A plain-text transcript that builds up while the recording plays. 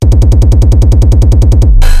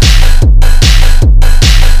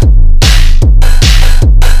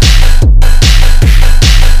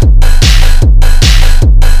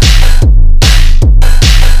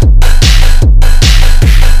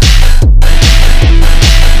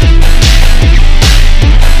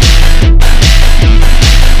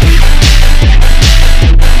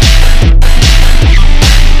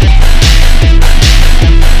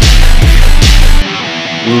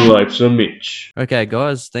Life's a Mitch. Okay,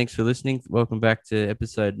 guys, thanks for listening. Welcome back to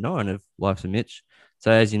episode 9 of Life's a Mitch.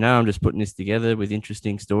 So, as you know, I'm just putting this together with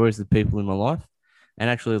interesting stories of people in my life. And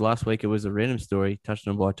actually, last week it was a random story touched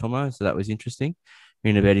on by Tomo, so that was interesting,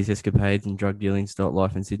 hearing about his escapades and drug dealing style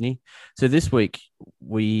life in Sydney. So, this week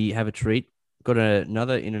we have a treat. Got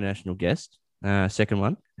another international guest, second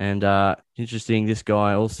one. And interesting, this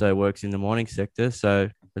guy also works in the mining sector. So,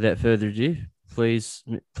 without further ado, please,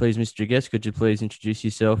 Mr. Guest, could you please introduce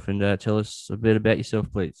yourself and tell us a bit about yourself,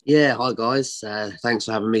 please? Yeah, hi guys. Thanks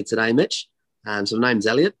for having me today, Mitch. So my name's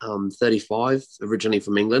Elliot. I'm 35, originally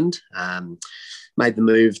from England. Made the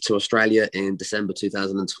move to Australia in December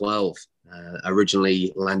 2012.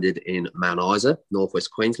 Originally landed in Mount Isa, northwest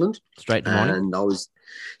Queensland. Straight to mining? And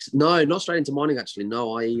not straight into mining actually.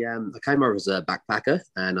 No, I came over as a backpacker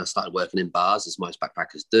and I started working in bars as most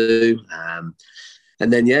backpackers do.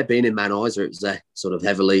 And then, being in Mount Isa, it was a sort of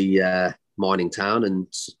heavily mining town and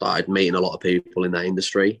started meeting a lot of people in that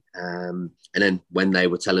industry. And then when they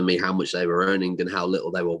were telling me how much they were earning and how little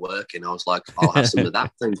they were working, I was like, I'll have some of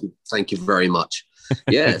that. Thank you very much.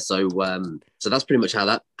 Yeah. So that's pretty much how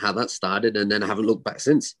that started. And then I haven't looked back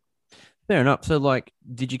since. Fair enough. So,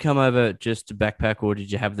 did you come over just to backpack, or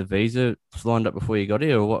did you have the visa lined up before you got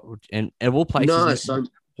here, or what? And of all places,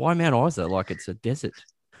 why Mount Isa? Like, it's a desert.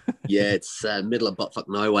 Yeah, it's middle of buttfuck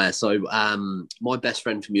nowhere. So my best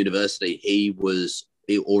friend from university, he was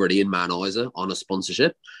already in Mount Isa on a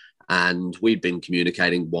sponsorship, and we'd been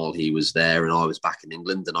communicating while he was there and I was back in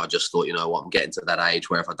England. And I just thought, you know what, I'm getting to that age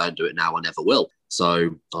where if I don't do it now, I never will.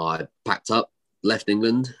 So I packed up, left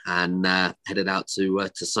England and headed out to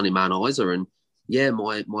sunny Mount Isa. And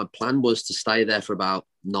my plan was to stay there for about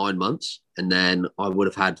 9 months. And then I would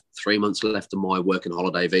have had 3 months left of my working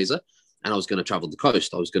holiday visa. And I was going to travel the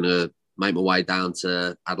coast. I was going to make my way down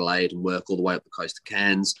to Adelaide and work all the way up the coast to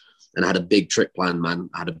Cairns. And I had a big trip planned, man.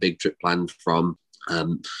 I had a big trip planned from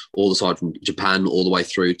all the side from Japan all the way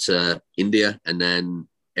through to India and then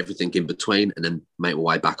everything in between and then make my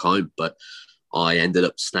way back home. But I ended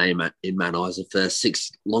up staying in Mount Isa for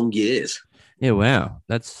 6 long years. Yeah, wow.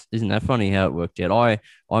 Isn't that funny how it worked out?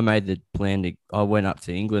 I made the plan I went up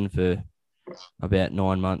to England for about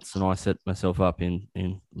 9 months, and I set myself up in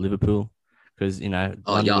Liverpool because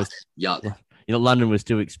London London was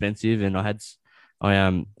too expensive, and I just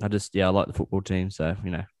like the football team, so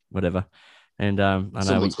whatever. And I know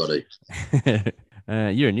someone's got to.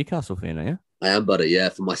 You're a Newcastle fan, are you? I am, buddy. Yeah,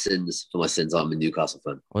 for my sins, I'm a Newcastle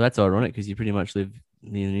fan. Well, that's ironic because you pretty much live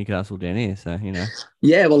near Newcastle down here, so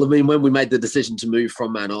Yeah, well, I mean, when we made the decision to move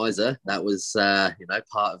from Mount Isa, that was part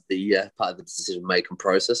of the decision making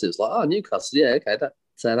process. It was like, oh, Newcastle, yeah, okay,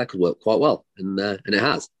 that could work quite well, and it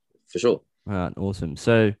has for sure. All right, awesome.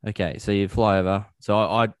 So so you fly over. So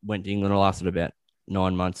I went to England. I lasted about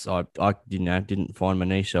 9 months. I didn't find my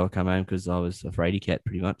niche, so I come home because I was a fraidy cat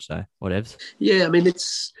pretty much. So whatevs. Yeah, I mean it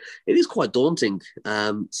is quite daunting.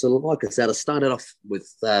 So like I said, I started off with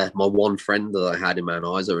my one friend that I had in Mount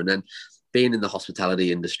Isa, and then being in the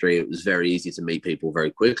hospitality industry, it was very easy to meet people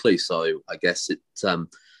very quickly. So I guess it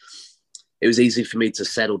was easy for me to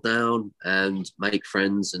settle down and make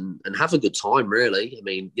friends and have a good time, really. I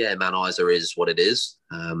mean, yeah, Mount Isa is what it is.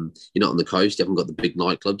 You're not on the coast. You haven't got the big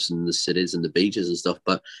nightclubs and the cities and the beaches and stuff,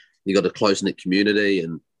 but you got a close-knit community.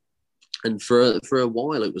 And for a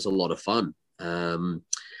while, it was a lot of fun. I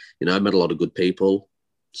met a lot of good people,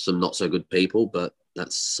 some not so good people, but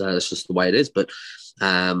that's just the way it is. But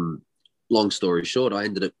long story short, I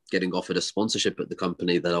ended up getting offered a sponsorship at the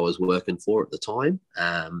company that I was working for at the time.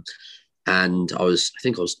 And I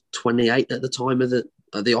think I was 28 at the time of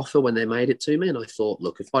the offer when they made it to me. And I thought,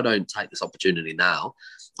 look, if I don't take this opportunity now,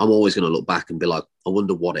 I'm always going to look back and be like, I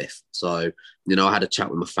wonder what if. So, I had a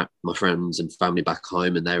chat with my friends and family back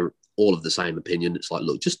home, and they were all of the same opinion. It's like,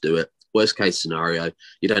 look, just do it. Worst case scenario,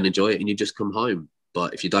 you don't enjoy it and you just come home.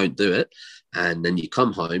 But if you don't do it and then you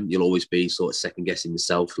come home, you'll always be sort of second guessing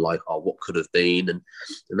yourself, like, oh, what could have been? And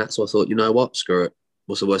that's why I thought, you know what, screw it.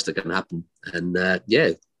 What's the worst that can happen? And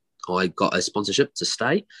I got a sponsorship to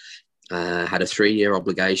stay. Had a 3-year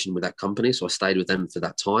obligation with that company, so I stayed with them for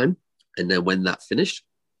that time. And then when that finished,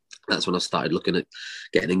 that's when I started looking at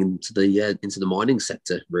getting into the mining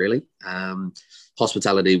sector. Really,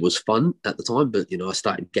 hospitality was fun at the time, but I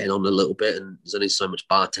started getting on a little bit, and there's only so much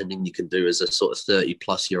bartending you can do as a sort of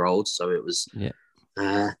 30-plus-year-old. So it was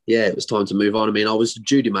it was time to move on. I mean, I was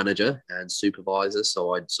duty manager and supervisor,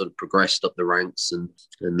 so I'd sort of progressed up the ranks and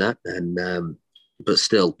that. And but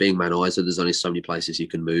still, being Mount Isa, there's only so many places you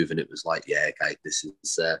can move, and it was like, yeah, okay, this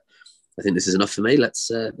is. I think this is enough for me.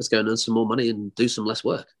 Let's go and earn some more money and do some less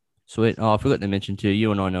work. Sweet. Oh, I forgot to mention too,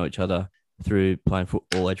 you and I know each other through playing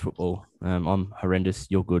all age football. I'm horrendous.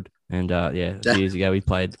 You're good. And yeah, a few years ago we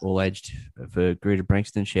played all aged for Greater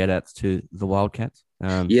Branxton. Shout outs to the Wildcats.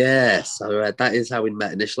 Yeah, so that is how we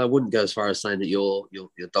met initially. I wouldn't go as far as saying that you're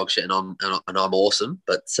dog shit and I'm awesome,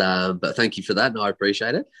 but thank you for that, and I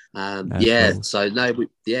appreciate it. Yeah, problem. So no,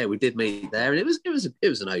 we did meet there, and it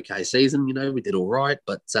was an okay season. You know, we did all right,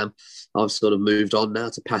 but I've sort of moved on now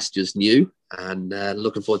to pastures new, and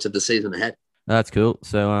looking forward to the season ahead. That's cool.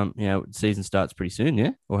 So, season starts pretty soon,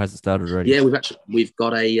 yeah? Or has it started already? Yeah, we've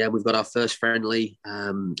got our first friendly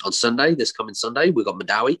on Sunday. This coming Sunday, we've got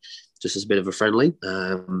Madawi just as a bit of a friendly,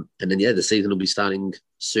 and then the season will be starting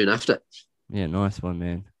soon after. Yeah, nice one,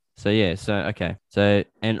 man. So okay. So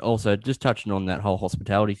and also just touching on that whole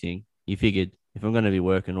hospitality thing, you figured if I'm going to be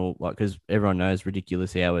working all because everyone knows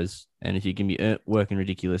ridiculous hours, and if you can be working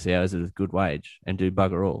ridiculous hours at a good wage and do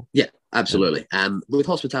bugger all, yeah. Absolutely. With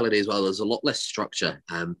hospitality as well, there's a lot less structure,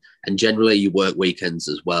 and generally you work weekends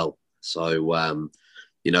as well. So,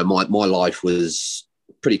 my life was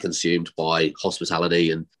pretty consumed by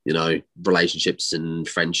hospitality, and relationships and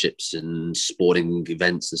friendships and sporting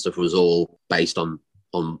events and stuff was all based on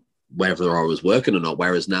whether I was working or not.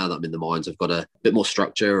 Whereas now that I'm in the mines, I've got a bit more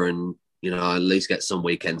structure, and I at least get some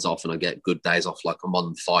weekends off, and I get good days off. Like I'm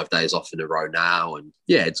on 5 days off in a row now, and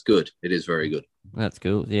yeah, it's good. It is very good. That's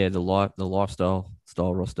cool. Yeah, the lifestyle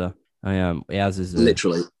roster. Ours is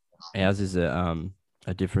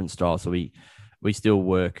a different style. So we still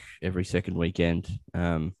work every second weekend.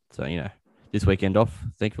 So this weekend off,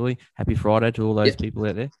 thankfully. Happy Friday to all those people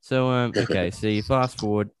out there. So okay, so you fast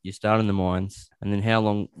forward, you start in the mines, and then how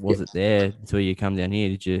long was it there until you come down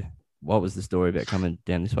here? What was the story about coming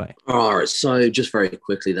down this way? All right, so just very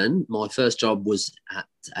quickly then, my first job was at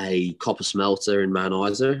a copper smelter in Mount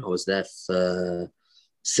Isa. I was there for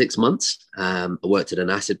 6 months. I worked at an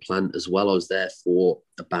acid plant as well. I was there for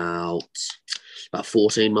about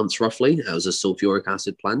 14 months roughly. It was a sulfuric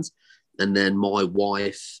acid plant. And then my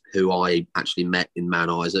wife, who I actually met in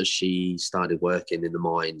Mount Isa, she started working in the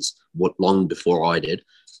mines long before I did.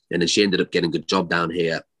 And then she ended up getting a good job down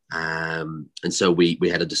here. And so we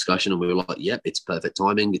had a discussion, and we were like, yep, it's perfect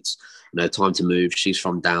timing. It's time to move. She's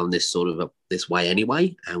from down this this way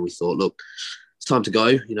anyway. And we thought, look, it's time to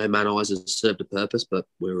go. Mount Isa has served a purpose, but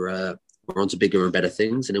we're on to bigger and better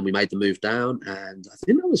things. And then we made the move down, and I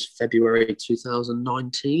think that was February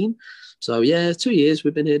 2019. So yeah, 2 years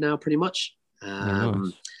we've been here now, pretty much.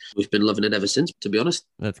 Nice. We've been loving it ever since, to be honest.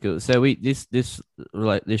 That's good. So this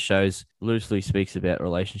shows loosely speaks about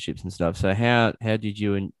relationships and stuff. So how did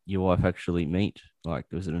you and your wife actually meet? Like,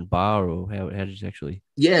 was it in a bar, or how did you actually?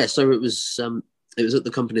 Yeah, so it was at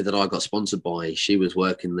the company that I got sponsored by. She was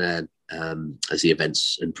working there as the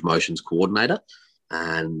events and promotions coordinator,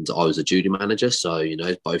 and I was a duty manager. So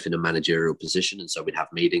both in a managerial position, and so we'd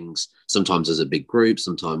have meetings sometimes as a big group,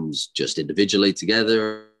 sometimes just individually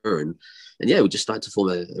together, and yeah, we just started to form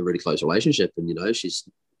a really close relationship. And she's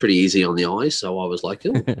pretty easy on the eyes, so I was like,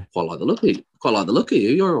 oh, quite like the look of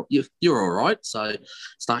you. You're all right. So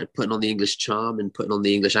started putting on the English charm and putting on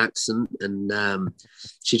the English accent, and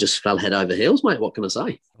she just fell head over heels, mate. What can I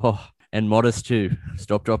say? Oh, and modest too.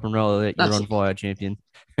 Stop, drop, and roll. You're on fire, champion.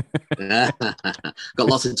 Got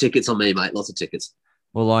lots of tickets on me, mate. Lots of tickets.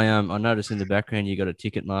 Well, I noticed in the background you got a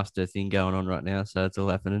Ticketmaster thing going on right now, so it's all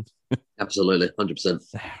happening. Absolutely, 100%.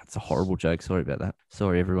 It's a horrible joke. Sorry about that.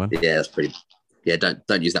 Sorry, everyone. Yeah, that's pretty. Yeah,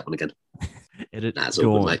 don't use that one again. That's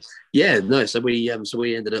all good, mate. Yeah, no. So we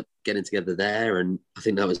ended up getting together there, and I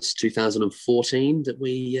think that was 2014 that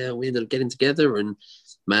we ended up getting together, and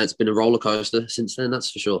man, it's been a roller coaster since then.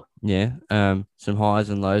 That's for sure. Yeah. Some highs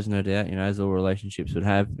and lows, no doubt. As all relationships would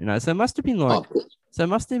have. So it must have been like. So it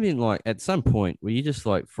must have been like at some point were you just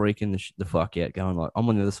like freaking the fuck out, going like, I'm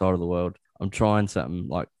on the other side of the world. I'm trying something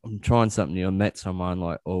new. I met someone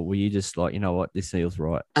like, or were you just like, you know what, this feels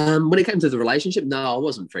right? When it came to the relationship, no, I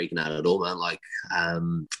wasn't freaking out at all, man. Like,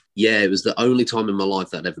 yeah, it was the only time in my life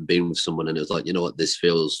that I'd ever been with someone, and it was like, you know what, this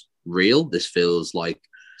feels real. This feels like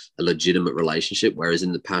a legitimate relationship. Whereas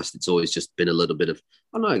in the past, it's always just been a little bit of,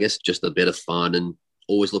 I don't know, I guess just a bit of fun and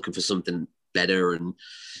always looking for something better and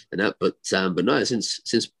that. But no,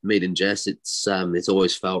 since meeting Jess, it's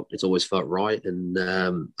always felt right, and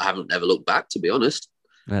I haven't ever looked back, to be honest.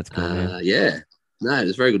 That's cool. Yeah, no, it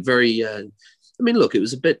was very good. Very. I mean, look, it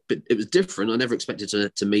was it was different. I never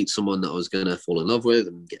expected to meet someone that I was going to fall in love with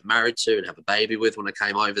and get married to and have a baby with when I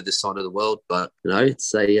came over this side of the world. But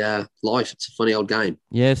it's a life. It's a funny old game.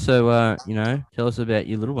 Yeah. So tell us about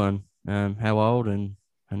your little one. How old and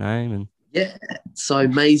her name and. Yeah, so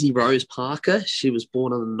Maisie Rose Parker, she was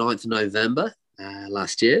born on the 9th of November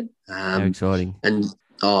last year. How exciting. And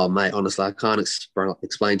Oh, mate, honestly, I can't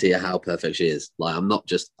explain to you how perfect she is. Like, I'm not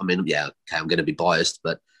just, I mean, yeah, okay, I'm going to be biased,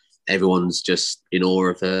 but everyone's just in awe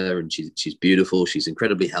of her, and she's beautiful. She's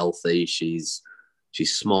incredibly healthy. She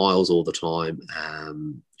smiles all the time.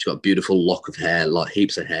 She's got a beautiful lock of hair, like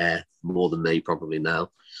heaps of hair, more than me probably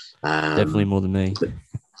now. Definitely Um, more than me.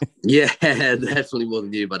 yeah, definitely more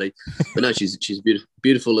than you, buddy. But no, she's a beautiful,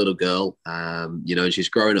 beautiful little girl. You know, she's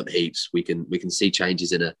growing up heaps. We can see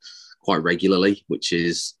changes in her quite regularly, which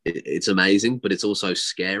is it's amazing, but it's also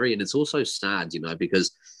scary and it's also sad, you know,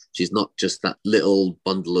 because she's not just that little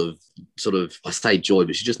bundle of sort of, I say joy,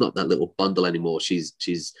 but she's just not that little bundle anymore. She's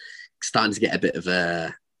starting to get a bit of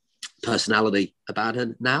a personality about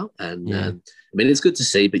her now, and Yeah. I mean, it's good to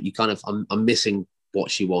see, but you kind of I'm missing what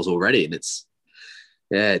she was already, and it's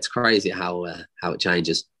yeah, it's crazy how it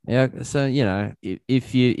changes. Yeah, so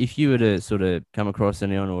if you were to sort of come across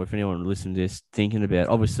anyone, or if anyone listening to this thinking about,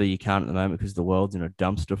 obviously you can't at the moment because the world's in a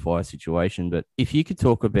dumpster fire situation, but if you could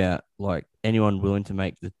talk about like anyone willing to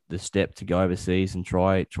make the step to go overseas and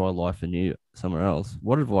try life anew somewhere else,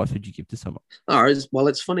 what advice would you give to someone? All right, well,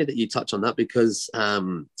 it's funny that you touch on that because a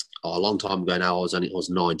long time ago now, I was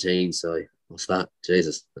 19, so what's that?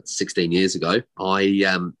 Jesus, that's 16 years ago.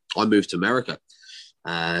 I moved to America, Oh,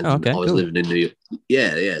 and okay, I was cool. living in New York.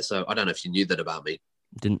 Yeah, yeah. So I don't know if you knew that about me,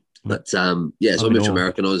 Didn't nope. but yeah. So I I'm in moved to awe.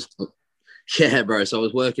 America, and I was yeah, bro. So I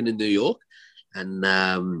was working in New York, and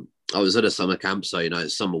I was at a summer camp. So you know,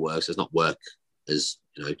 it's summer work, so it's not work as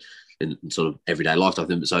you know in sort of everyday life type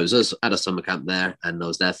thing. So I was at a summer camp there, and I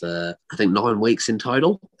was there for I think 9 weeks in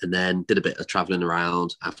total, and then did a bit of traveling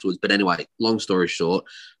around afterwards. But anyway, long story short,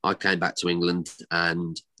 I came back to England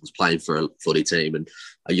and was playing for a footy team, and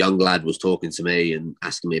a young lad was talking to me and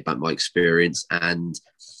asking me about my experience, and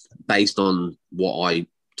based on what I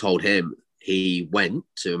told him, he went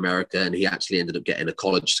to America and he actually ended up getting a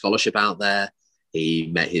college scholarship out there. He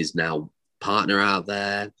met his now partner out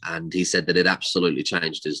there, and he said that it absolutely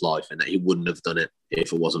changed his life and that he wouldn't have done it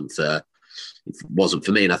if it wasn't for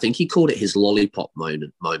me. And I think he called it his lollipop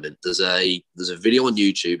moment. There's a video on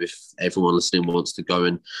YouTube if everyone listening wants to go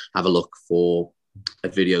and have a look for a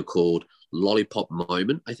video called Lollipop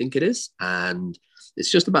Moment, I think it is. And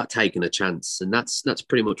it's just about taking a chance. And that's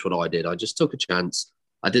pretty much what I did. I just took a chance.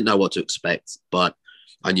 I didn't know what to expect, but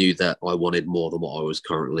I knew that I wanted more than what I was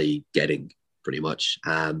currently getting, pretty much.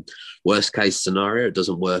 Worst case scenario, it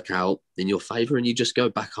doesn't work out in your favor and you just go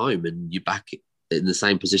back home and you're back in the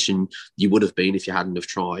same position you would have been if you hadn't have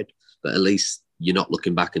tried. But at least you're not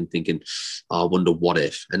looking back and thinking, oh, I wonder what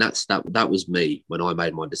if. And that was me when I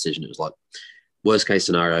made my decision. It was like, worst case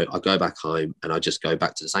scenario, I go back home and I just go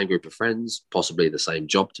back to the same group of friends, possibly the same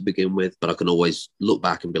job to begin with. But I can always look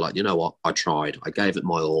back and be like, you know what? I tried. I gave it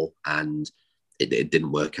my all and it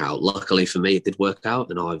didn't work out. Luckily for me, it did work out.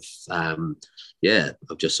 And I've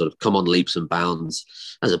just sort of come on leaps and bounds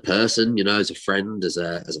as a person, you know, as a friend, as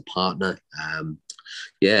a partner.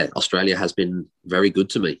 Yeah, Australia has been very good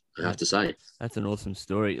to me, I have to say. That's an awesome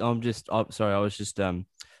story. I'm sorry, I was just I'm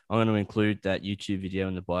going to include that YouTube video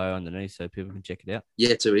in the bio underneath so people can check it out.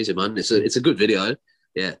 Yeah, too easy, man. It's a good video.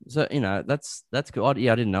 Yeah. So that's good.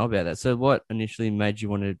 Yeah, I didn't know about that. So what initially made you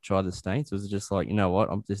want to try the States? Was it just like, you know what,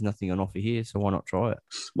 there's nothing on offer here, so why not try it?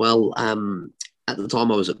 Well, at the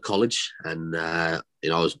time I was at college, and I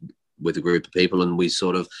was with a group of people, and we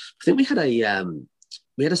sort of, I think we had a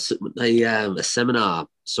seminar.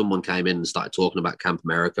 Someone came in and started talking about Camp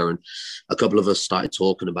America, and a couple of us started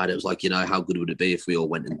talking about it. It was like, how good would it be if we all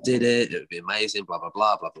went and did it? It would be amazing, blah, blah,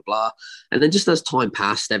 blah, blah, blah, blah. And then just as time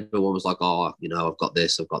passed, everyone was like, oh, I've got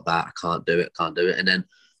this, I've got that. I can't do it, can't do it. And then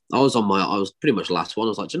I was pretty much the last one. I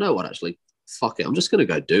was like, you know what, actually, fuck it. I'm just going to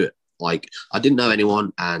go do it. Like, I didn't know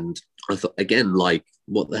anyone. And I thought, again, like,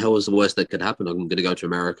 what the hell was the worst that could happen? I'm going to go to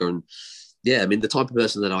America. And yeah, I mean, the type of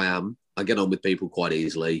person that I am, I get on with people quite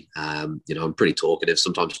easily. I'm pretty talkative,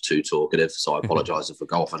 sometimes too talkative. So I apologize if I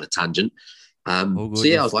go off on a tangent. All So good.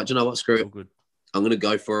 yeah, I was like, you know what, screw All it. good. I'm going to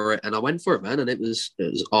go for it. And I went for it, man. And it was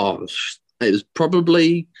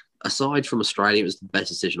probably, aside from Australia, it was the best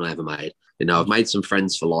decision I ever made. I've made some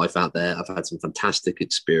friends for life out there. I've had some fantastic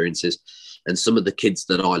experiences. And some of the kids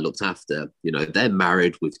that I looked after, they're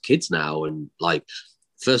married with kids now. And like,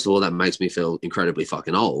 first of all, that makes me feel incredibly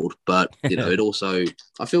fucking old. But, it also,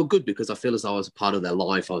 I feel good because I feel as though I was a part of their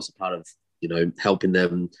life. I was a part of, helping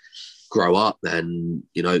them grow up and,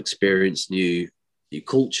 experience new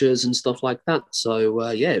cultures and stuff like that. So,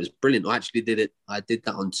 yeah, it was brilliant. I actually did it. I did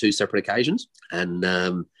that on 2 separate occasions. And,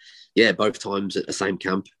 yeah, both times at the same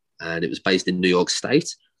camp. And it was based in New York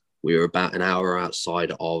State. We were about an hour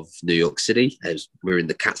outside of New York City. We were in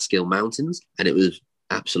the Catskill Mountains. And it was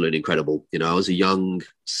absolutely incredible. You know, I was a young,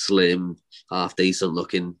 slim, half decent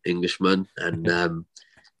looking Englishman, and World's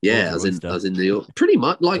yeah, your I oyster. was in New York. Pretty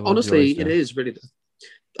much, The like world's your honestly, it oyster. is really.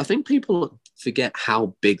 I think people forget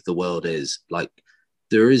how big the world is. Like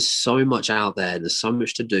there is so much out there. There's so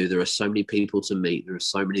much to do. There are so many people to meet. There are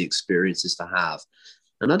so many experiences to have.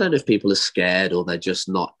 And I don't know if people are scared or they're just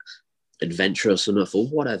not adventurous enough or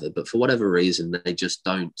whatever, but for whatever reason, they just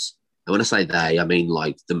don't. And when I say they, I mean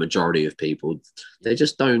like the majority of people, they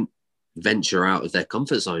just don't venture out of their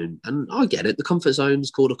comfort zone. And I get it. The comfort zone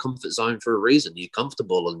is called a comfort zone for a reason. You're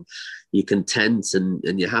comfortable and you're content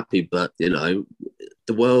and you're happy. But, you know,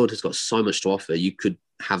 the world has got so much to offer. You could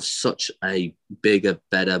have such a bigger,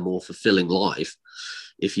 better, more fulfilling life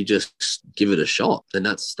if you just give it a shot. And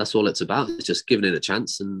that's all it's about. It's just giving it a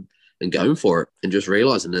chance and going for it and just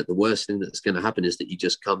realizing that the worst thing that's going to happen is that you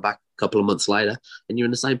just come back a couple of months later and you're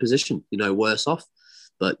in the same position, you know, worse off,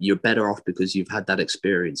 but you're better off because you've had that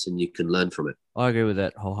experience and you can learn from it. I agree with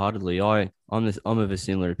that wholeheartedly. I'm of a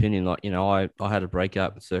similar opinion. Like, you know, I had a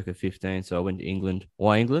breakup at circa 15, so I went to England.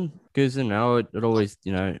 Why England? Because, you know, I'd always,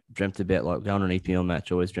 you know, dreamt about like going to an EPL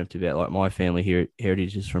match. Always dreamt about like my family here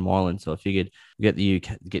heritage is from Ireland, so I figured get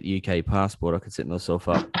the UK passport. I could set myself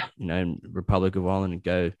up, you know, in Republic of Ireland and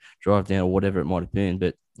go drive down or whatever it might have been.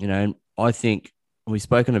 But, you know, I think we've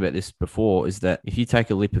spoken about this before, is that if you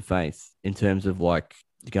take a leap of faith in terms of like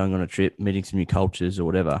going on a trip, meeting some new cultures or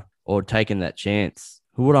whatever, or taking that chance,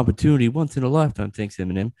 what opportunity once in a lifetime, thanks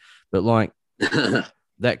Eminem. But like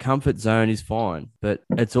that comfort zone is fine, but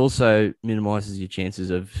it's also minimizes your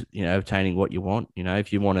chances of, you know, obtaining what you want. You know,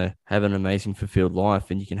 if you want to have an amazing fulfilled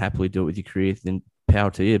life and you can happily do it with your career, then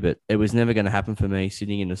power to you. But it was never going to happen for me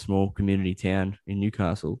sitting in a small community town in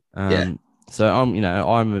Newcastle. Yeah, So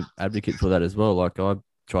I'm an advocate for that as well. Like I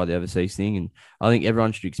try the overseas thing, and I think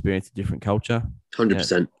everyone should experience a different culture. You know,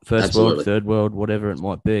 100%. first world, Absolutely. third world, whatever it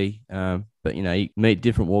might be. But you know, you meet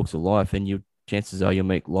different walks of life, and you chances are you'll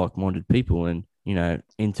meet like-minded people, and you know,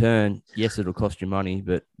 in turn, yes, it'll cost you money,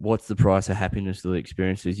 but what's the price of happiness, the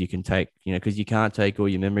experiences you can take? You know, because you can't take all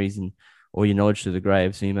your memories and all your knowledge to the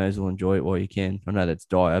grave, so you may as well enjoy it while you can. I know that's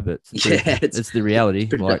dire, but Yeah, it's the reality.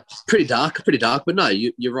 pretty, Like, pretty dark, but no,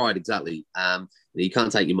 you're right, exactly. You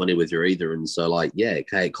can't take your money with you either. And so, like, yeah,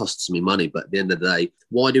 okay, it costs me money, but at the end of the day,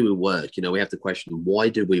 why do we work? You know, we have to question, why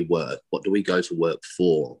do we work? What do we go to work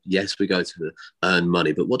for? Yes, we go to earn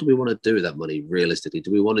money, but what do we want to do with that money realistically?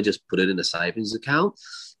 Do we want to just put it in a savings account?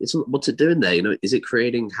 It's what's it doing there? You know, is it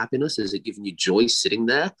creating happiness? Is it giving you joy sitting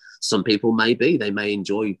there? Some people may be, they may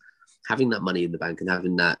enjoy having that money in the bank and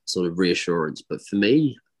having that sort of reassurance. But for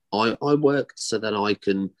me, I work so that I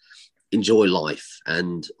can enjoy life,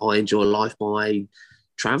 and I enjoy life by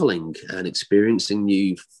traveling and experiencing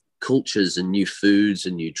new cultures and new foods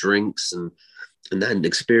and new drinks and then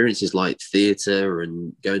experiences like theatre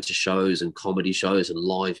and going to shows and comedy shows and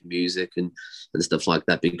live music and stuff like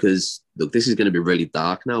that. Because look, this is going to be really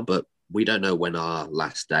dark now, but we don't know when our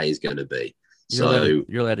last day is going to be. So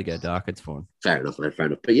you're allowed to go dark. It's fine. fair enough, man. Fair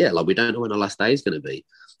enough. But yeah, like we don't know when our last day is going to be.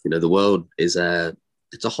 You know, the world is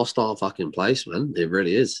it's a hostile fucking place, man. It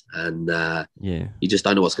really is, and Yeah. you just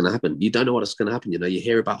don't know what's going to happen. You don't know what's going to happen. You know, you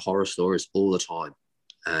hear about horror stories all the time,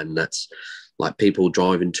 and that's like people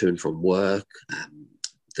driving to and from work.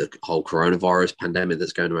 The whole coronavirus pandemic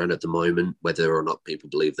that's going around at the moment, whether or not people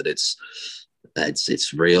believe that it's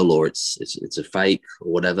real or it's a fake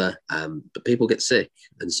or whatever. But people get sick,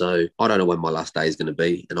 and so I don't know when my last day is going to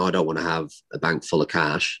be, and I don't want to have a bank full of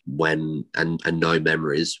cash when and no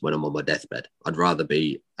memories when I'm on my deathbed. I'd rather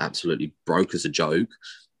be absolutely broke as a joke,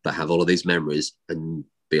 but have all of these memories and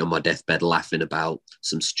be on my deathbed laughing about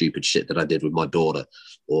some stupid shit that I did with my daughter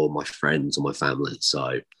or my friends or my family.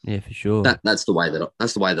 So Yeah, for sure. that's the way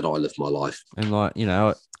that I live my life. And like,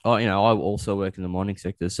 I also work in the mining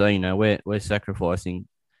sector. So, you know, we're sacrificing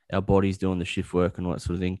our bodies doing the shift work and all that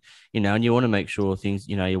sort of thing, you know, and you want to make sure things,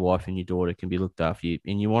 you know, your wife and your daughter can be looked after you,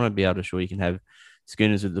 and you want to be able to sure you can have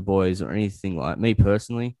schooners with the boys or anything like me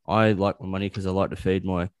personally. I like my money because I like to feed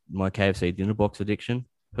my KFC dinner box addiction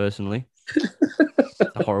personally.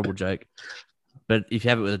 A horrible joke. But if you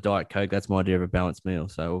have it with a Diet Coke, that's my idea of a balanced meal.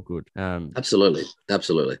 So all good. Absolutely.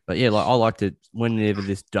 But yeah, like I like to, whenever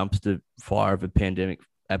this dumpster fire of a pandemic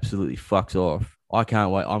absolutely fucks off, I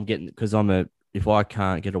can't wait. Because if I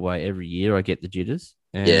can't get away every year, I get the jitters.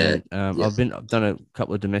 And Yeah. I've done a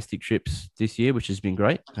couple of domestic trips this year, which has been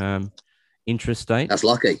great. Intrastate. That's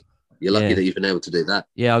lucky. You're lucky Yeah. that you've been able to do that.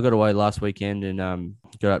 Yeah, I got away last weekend and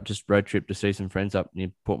got up just road trip to see some friends up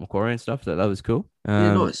near Port Macquarie and stuff. So that was cool.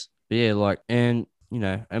 Yeah, nice. But yeah, like, and you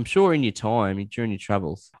know, I'm sure in your time during your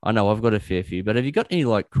travels, I know I've got a fair few, but have you got any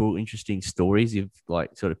like cool, interesting stories you've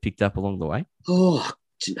like sort of picked up along the way? Oh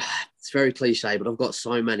it's very cliche, but I've got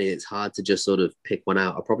so many. It's hard to just sort of pick one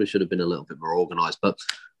out. I probably should have been a little bit more organized, but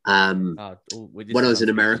when I was in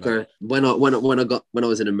America, when I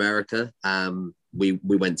was in America, we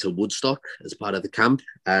went to Woodstock as part of the camp.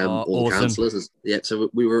 All the counselors, so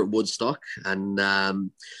we were at Woodstock,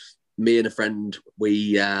 and me and a friend,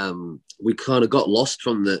 we kind of got lost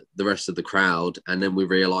from the rest of the crowd, and then we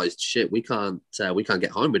realized, shit, we can't get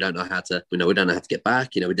home. We don't know how to, we don't know how to get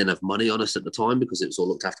back. We didn't have money on us at the time because it was all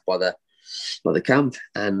looked after by the camp,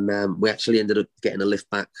 and we actually ended up getting a lift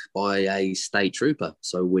back by a state trooper.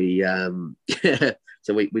 So we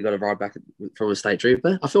so we got a ride back from a state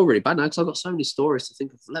trooper. I feel really bad now because I've got so many stories to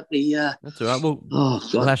think of. Let me that's all right.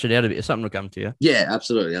 We'll hash it out a bit. Something will come to you. Yeah,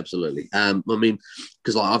 absolutely. I mean,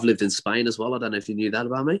 because I've lived in Spain as well. I don't know if you knew that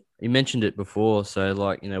about me. You mentioned it before, so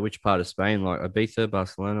which part of Spain, like Ibiza,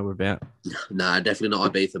 Barcelona, we're about? Nah, definitely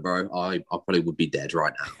not Ibiza, bro. I probably would be dead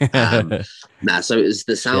right now. So it was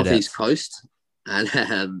the southeast coast, and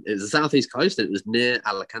it was the southeast coast, and it was near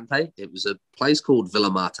Alicante. It was a place called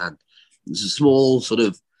Villamartin. It was a small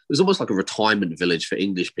it was almost like a retirement village for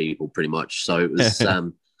English people, pretty much. So it was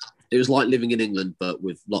it was like living in England, but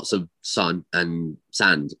with lots of sun and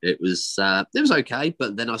sand. It was okay,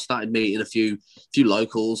 but then I started meeting a few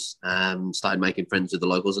locals, started making friends with the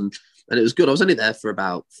locals, and it was good. I was only there for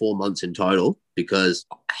about 4 months in total because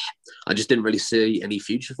I just didn't really see any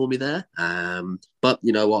future for me there. But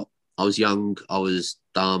you know what? I was young, I was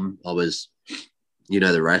dumb, I was,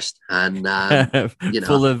 the rest, and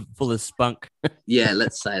full of spunk. Yeah,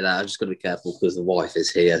 let's say that. I've just got to be careful because the wife is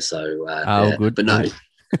here. So good. But no,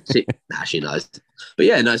 she knows. But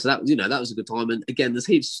yeah, no. So that that was a good time. And again, there's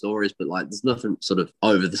heaps of stories, but there's nothing sort of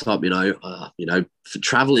over the top. For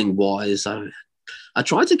traveling wise, I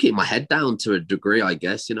try to keep my head down to a degree. I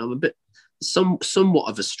guess I'm a bit somewhat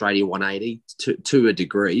of Australia 180 to a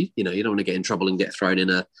degree. You don't want to get in trouble and get thrown in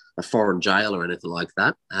a foreign jail or anything like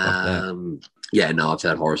that. Yeah, no, I've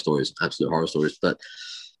heard horror stories, absolute horror stories. But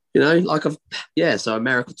so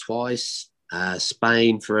America twice,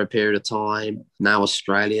 Spain for a period of time, now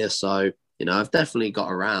Australia. So I've definitely got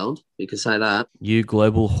around. You can say that. You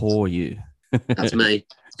global whore, you. That's me.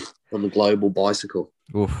 On the global bicycle.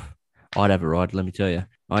 Oof, I'd have a ride. Let me tell you.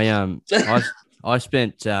 I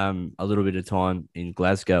spent a little bit of time in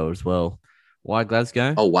Glasgow as well. Why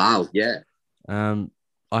Glasgow? Oh wow, yeah.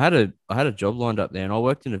 I had a job lined up there, and I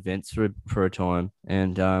worked in events for a time,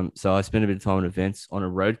 and so I spent a bit of time in events on a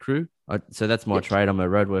road crew. So that's my trade. I'm a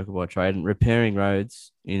road worker by trade, and repairing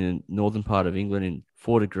roads in the northern part of England in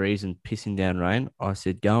 4 degrees and pissing down rain. I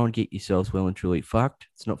said, go and get yourselves well and truly fucked.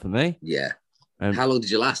 It's not for me. Yeah. How long did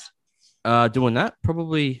you last? Doing that,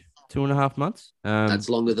 probably 2.5 months. That's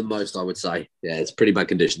longer than most, I would say. Yeah, it's pretty bad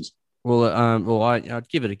conditions. Well, I'd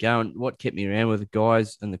give it a go, and what kept me around were the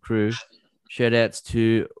guys and the crew. Shout outs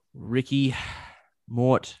to Ricky,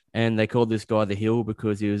 Mort, and they called this guy the Hill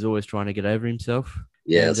because he was always trying to get over himself.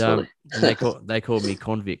 Yeah, that's funny. And they called me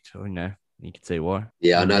Convict. You can see why.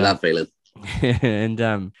 Yeah, I know that feeling. And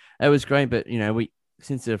it was great, but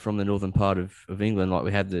since they're from the northern part of England,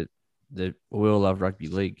 we had we all love rugby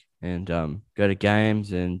league and go to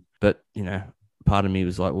games, but part of me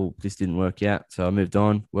was like, well, this didn't work out, so I moved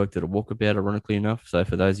on. Worked at a Walkabout, ironically enough. So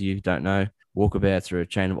for those of you who don't know, Walkabouts are a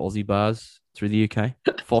chain of Aussie bars through the UK.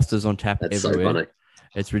 Foster's on tap That's everywhere. So funny.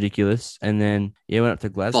 It's ridiculous. And then went up to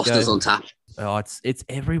Glasgow. Foster's on tap. Oh, it's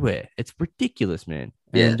everywhere. It's ridiculous, man.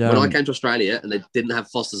 Yeah. And, when I came to Australia and they didn't have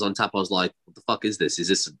Foster's on tap, I was like, what the fuck is this? Is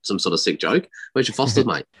this some sort of sick joke? Where's your Foster's,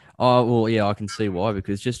 mate? Oh, well, yeah, I can see why,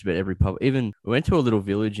 because just about every pub, even we went to a little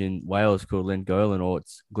village in Wales called Llangollen, or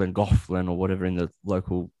it's Glengofflin or whatever in the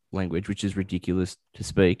local language, which is ridiculous to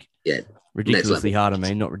speak. Yeah. Ridiculously hard,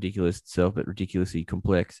 not ridiculous itself, but ridiculously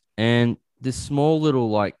complex. And this small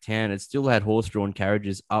little town, it still had horse-drawn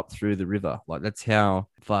carriages up through the river. That's how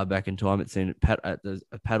far back in time it's seen at a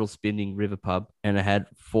paddle spinning river pub, and it had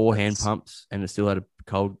 4 hand pumps, and it still had a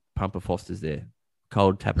cold pump of Foster's there,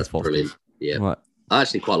 cold tap of Foster's. Brilliant. Yeah, I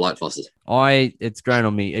actually quite like Foster's. It's grown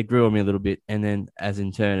on me. It grew on me a little bit, and then as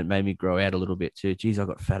in turn, it made me grow out a little bit too. Jeez, I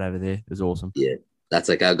got fat over there. It was awesome. Yeah, that's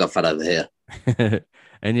okay. I got fat over here.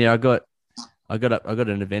 And yeah, I got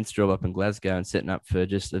an events job up in Glasgow and setting up for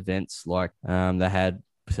just events they had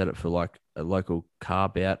set up for a local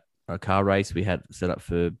car race. We had set up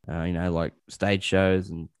for stage shows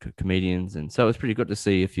and comedians, and so it was pretty good to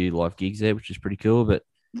see a few live gigs there, which is pretty cool. But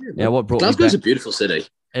what brought Glasgow's a beautiful city.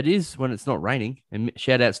 It is when it's not raining. And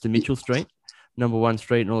shout outs to Mitchell Street, number 1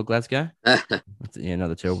 street in all of Glasgow.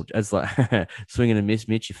 Another terrible. It's like swinging and miss,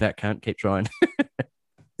 Mitch. You fat cunt. Keep trying.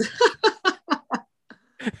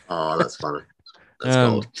 Oh, that's funny. That's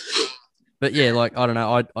gold. But yeah, like I don't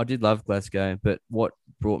know, I did love Glasgow, but what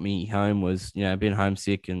brought me home was being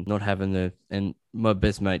homesick and not having and my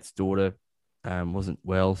best mate's daughter wasn't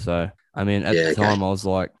well, so I mean at Yeah, the okay. time I was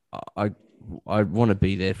like I want to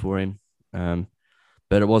be there for him,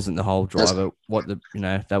 but it wasn't the whole That's driver. What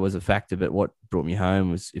that was a factor, but what brought me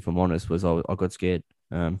home was, if I'm honest, was I got scared.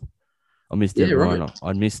 I missed yeah, everyone. right.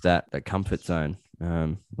 I missed that comfort zone.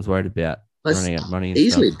 I was worried about That's running out of money and stuff.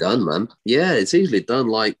 easily done, man. Yeah, it's easily done.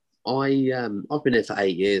 Like I've been here for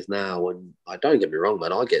 8 years now, and I don't get me wrong,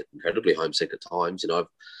 man. I get incredibly homesick at times.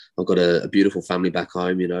 I've got a beautiful family back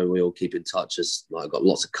home. We all keep in touch. I've got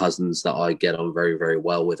lots of cousins that I get on very, very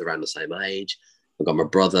well with around the same age. I've got my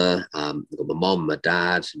brother, I've got my mom, my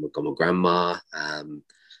dad, I've got my grandma. And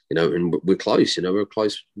we're close. We're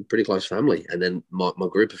a pretty close family. And then my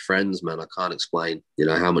group of friends, man, I can't explain,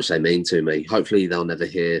 how much they mean to me. Hopefully, they'll never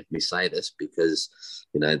hear me say this because,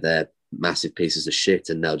 they're massive pieces of shit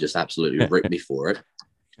and they'll just absolutely rip me for it.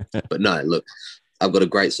 But no, look, I've got a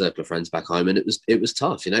great circle of friends back home, and it was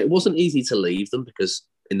tough. It wasn't easy to leave them because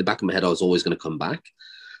in the back of my head I was always going to come back.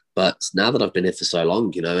 But now that I've been here for so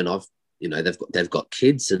long, and they've got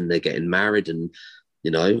kids and they're getting married, and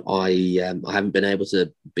I haven't been able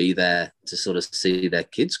to be there to sort of see their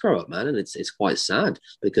kids grow up, man, and it's quite sad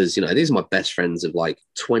because these are my best friends of like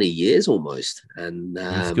 20 years almost, and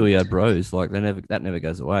Your schoolyard bros, like that never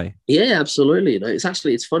goes away. yeah, absolutely.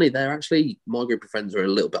 It's funny. They're actually my group of friends are a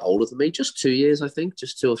little bit older than me, just 2 years, I think,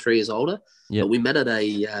 just 2 or 3 years older. Yeah. But we met at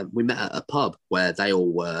a pub where they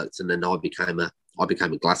all worked, and then I became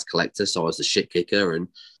a glass collector, so I was the shit kicker, and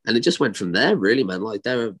it just went from there, really, man. Like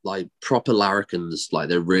they're like proper larrikins, like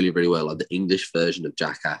they're really, really well, like the English version of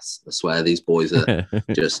Jackass. I swear, these boys are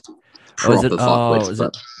just proper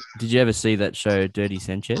fuckwits. Did you ever see that show, Dirty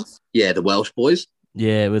Sanchez? Yeah, the Welsh boys.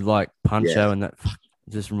 Yeah, with like Puncho, Yeah. and that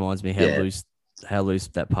just reminds me Yeah. how loose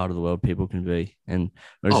that part of the world people can be. And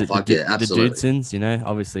or is Oh, it fuck the, yeah, the absolutely. Dudesons,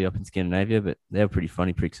 obviously up in Scandinavia, but they're pretty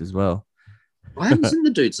funny pricks as well. I haven't seen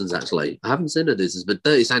the Dudesons actually. I haven't seen the Dudesons, but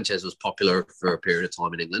Dirty Sanchez was popular for a period of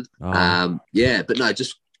time in England. Oh. Yeah, but no,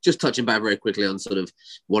 just touching back very quickly on sort of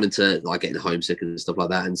wanting to like getting homesick and stuff like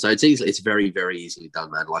that. And so it's very, very easily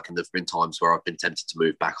done, man. Like, and there've been times where I've been tempted to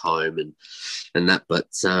move back home and that, but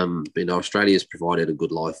Australia's provided a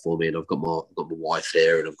good life for me, and I've got my wife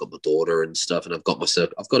here, and I've got my daughter and stuff, and I've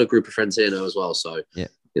got a group of friends here now as well. So yeah,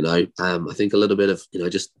 I think a little bit of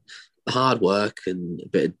just hard work and a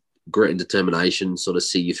bit of grit and determination sort of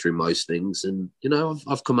see you through most things, and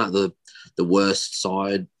I've come out the worst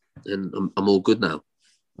side, and I'm all good now.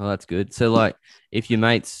 well, that's good. So, like, if your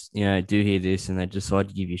mates, do hear this and they decide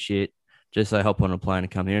to give you shit, just say hop on a plane and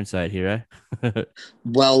come here and say it, hero.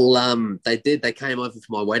 Well, they did. They came over for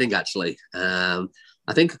my wedding, actually.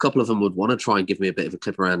 I think a couple of them would want to try and give me a bit of a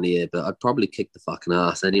clip around the ear, but I'd probably kick the fucking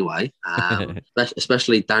ass anyway.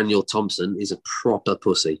 Especially Daniel Thompson. He's a proper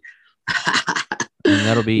pussy. And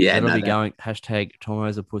that'll be Yeah, going hashtag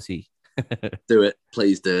Tomo's a pussy. do it,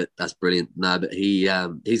 please do it. That's brilliant. No, but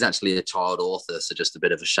he's actually a child author, so just a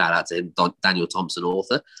bit of a shout out to him. Daniel Thompson,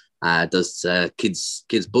 author, does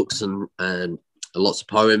kids books and lots of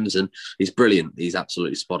poems, and he's brilliant. He's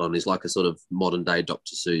absolutely spot on. He's like a sort of modern day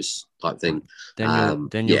Dr. Seuss type thing.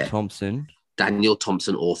 Daniel Thompson. Daniel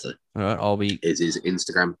Thompson, author. All right, is his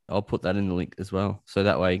Instagram. I'll put that in the link as well, so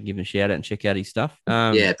that way give him a shout out and check out his stuff.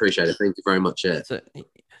 Yeah, appreciate it. Thank you very much. Yeah.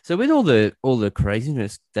 So with all the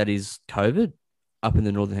craziness that is COVID up in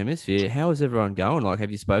the Northern Hemisphere, how is everyone going? Like, have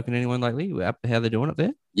you spoken to anyone lately? How they're doing up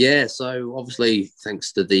there? Yeah, so obviously,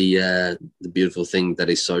 thanks to the beautiful thing that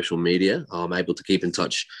is social media, I'm able to keep in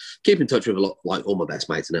touch with a lot, like all my best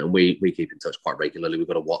mates in it, and we keep in touch quite regularly. We've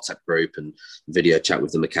got a WhatsApp group and video chat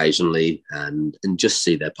with them occasionally, and just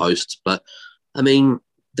see their posts. But I mean,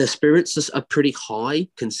 their spirits are pretty high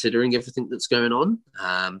considering everything that's going on.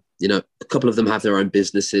 A couple of them have their own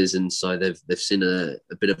businesses, and so they've seen a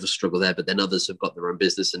bit of a struggle there. But then others have got their own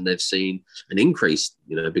business, and they've seen an increase,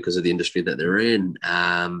 because of the industry that they're in.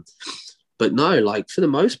 But no, like for the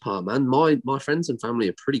most part, man, my friends and family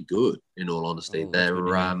are pretty good. In all honesty,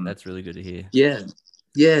 that's really good to hear. Yeah.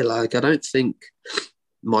 Like I don't think.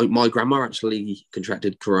 My grandma actually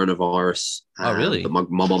contracted coronavirus. Oh, really?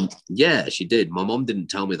 But my mom, yeah, she did. My mom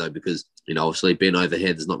didn't tell me though, because obviously being over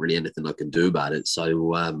here, there's not really anything I can do about it. So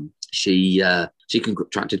she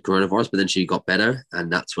contracted coronavirus, but then she got better,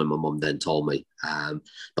 and that's when my mom then told me.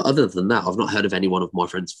 But other than that, I've not heard of any one of my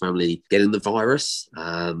friends' family getting the virus.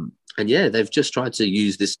 And yeah, they've just tried to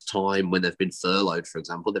use this time when they've been furloughed, for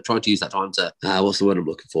example. They've tried to use that time to, what's the word I'm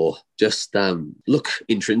looking for? Just look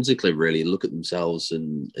intrinsically, really, look at themselves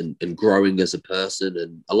and growing as a person.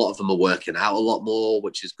 And a lot of them are working out a lot more,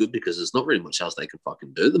 which is good because there's not really much else they can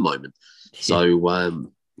fucking do at the moment. So,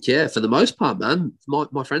 yeah, for the most part, man,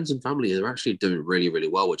 my friends and family are actually doing really, really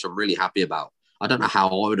well, which I'm really happy about. I don't know how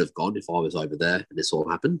I would have gone if I was over there and this all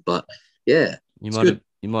happened, but yeah,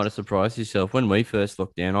 You might have surprised yourself. When we first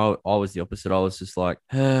looked down, I was the opposite. I was just like,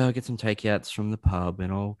 I'll get some takeouts from the pub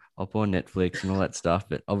and I'll buy Netflix and all that stuff.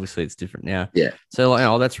 But obviously it's different now. Yeah. So like,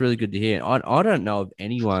 oh, that's really good to hear. I don't know of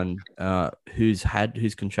anyone who's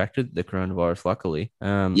contracted the coronavirus, luckily.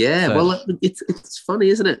 Well, it's funny,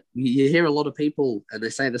 isn't it? You hear a lot of people and they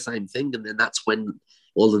say the same thing, and then that's when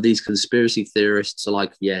all of these conspiracy theorists are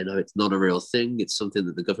like, yeah, no, it's not a real thing. It's something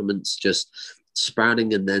that the government's just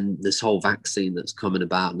sprouting. And then this whole vaccine that's coming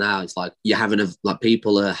about now, it's like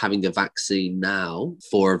people are having a vaccine now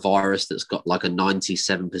for a virus that's got like a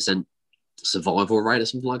 97% survival rate or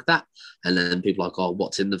something like that. And then people are like, oh,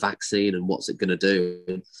 what's in the vaccine and what's it going to do?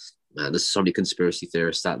 And, man, there's so many conspiracy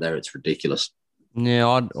theorists out there. It's ridiculous. Yeah,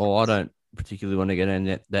 I don't particularly want to get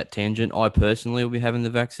in that tangent. I personally will be having the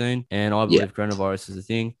vaccine, and I believe coronavirus is a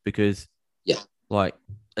thing because, like,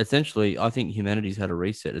 essentially, I think humanity's had a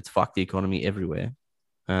reset. It's fucked the economy everywhere.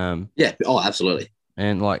 Absolutely.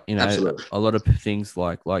 And like, absolutely. A lot of things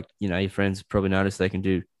like your friends probably notice they can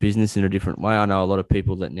do business in a different way. I know a lot of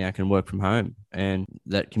people that now can work from home and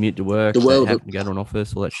that commute to work, that have to go to an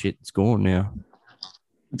office, all that shit, it's gone now.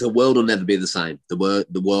 The world will never be the same.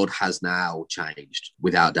 The world has now changed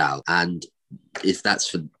without doubt. And if that's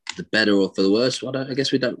for the better or for the worse, I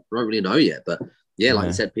guess we don't really know yet. But yeah, like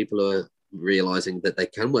I said, people are realizing that they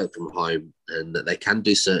can work from home and that they can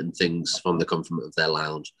do certain things from the comfort of their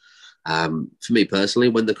lounge. For me personally,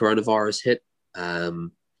 when the coronavirus hit,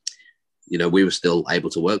 we were still able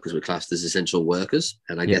to work because we're classed as essential workers.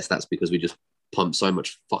 And I guess that's because we just pumped so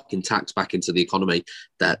much fucking tax back into the economy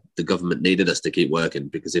that the government needed us to keep working,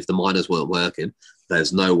 because if the miners weren't working,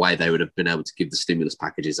 there's no way they would have been able to give the stimulus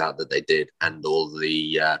packages out that they did, and all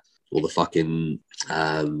the fucking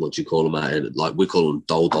what do you call them? Like we call them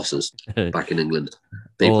dole dossers back in England.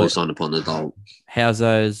 People who signed up on the dole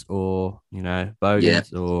houses, or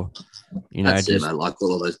bogans, or that's it, man. Like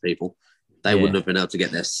all of those people. They wouldn't have been able to get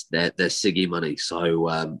their ciggy money. So,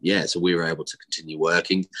 so we were able to continue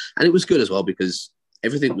working. And it was good as well because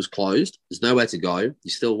everything was closed. There's nowhere to go. You're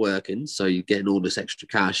still working. So you're getting all this extra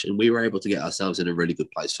cash. And we were able to get ourselves in a really good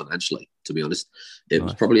place financially, to be honest. It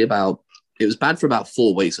was probably it was bad for about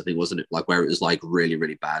 4 weeks, I think, wasn't it? Like where it was like really,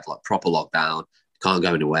 really bad, like proper lockdown. Can't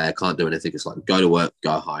go anywhere, can't do anything. It's like go to work,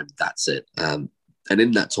 go home. That's it. And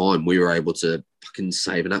in that time, we were able to fucking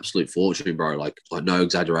save an absolute fortune, bro. Like no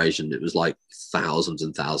exaggeration. It was like thousands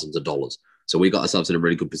and thousands of dollars. So we got ourselves in a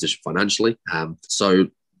really good position financially. So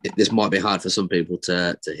this might be hard for some people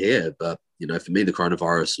to hear, but for me, the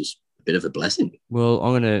coronavirus was a bit of a blessing. Well,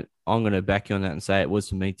 I'm gonna back you on that and say it was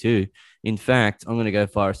for me too. In fact, I'm gonna go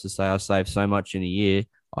far as to say I saved so much in a year.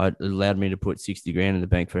 It allowed me to put 60 grand in the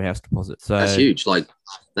bank for a house deposit. So that's huge. Like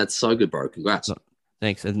that's so good, bro. Congrats.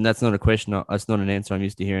 Thanks. And that's not a question. It's not an answer I'm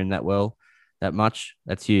used to hearing that much.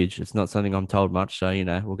 That's huge. It's not something I'm told much. So,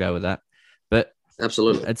 we'll go with that. But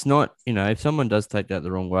absolutely, it's not, if someone does take that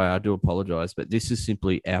the wrong way, I do apologize. But this is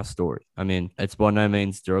simply our story. I mean, it's by no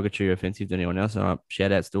means derogatory or offensive to anyone else. And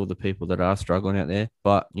shout outs to all the people that are struggling out there.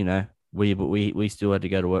 But, we still had to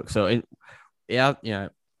go to work. So,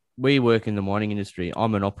 we work in the mining industry.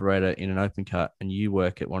 I'm an operator in an open cut, and you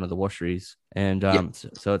work at one of the washeries. And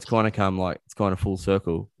so it's kind of full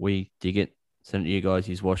circle. We dig it, send it to you guys,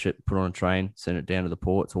 you wash it, put it on a train, send it down to the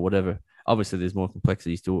ports or whatever. Obviously, there's more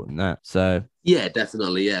complexities to it than that. So yeah,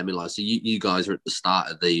 definitely, yeah. I mean, like, so you guys are at the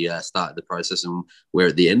start of the process, and we're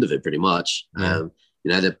at the end of it, pretty much. Yeah.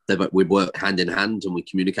 We work hand in hand, and we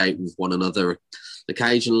communicate with one another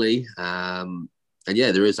occasionally. And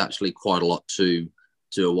yeah, there is actually quite a lot to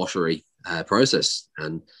a washery process.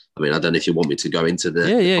 And I mean, I don't know if you want me to go into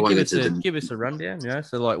the give us a rundown.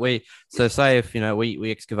 So say if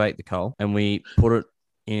we excavate the coal and we put it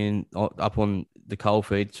in up on the coal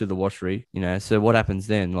feed to the washery, so what happens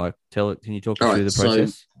then? Like, can you talk us through the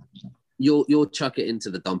process? So you'll chuck it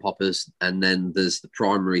into the dump hoppers, and then there's the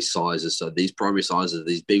primary sizes. So these primary sizes are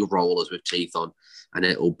these big rollers with teeth on, and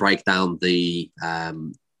it will break down the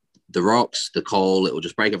rocks, the coal. It will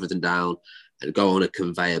just break everything down and go on a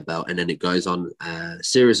conveyor belt, and then it goes on a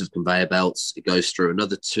series of conveyor belts. It goes through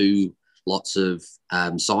another 2 lots of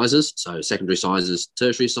sizes, so secondary sizes,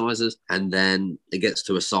 tertiary sizes, and then it gets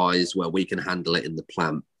to a size where we can handle it in the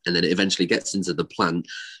plant, and then it eventually gets into the plant,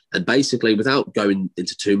 And basically, without going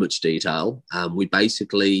into too much detail, we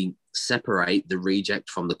basically separate the reject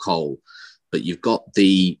from the coal. But you've got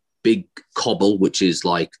the big cobble, which is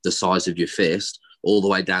like the size of your fist, all the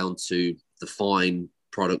way down to the fine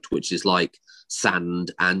product, which is like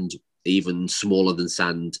sand and even smaller than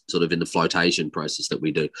sand, sort of in the flotation process that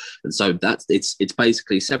we do. And so that's it's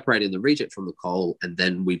basically separating the reject from the coal, and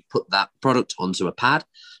then we put that product onto a pad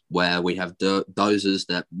where we have dozers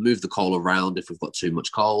that move the coal around if we've got too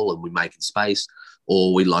much coal and we make it space,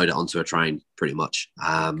 or we load it onto a train pretty much.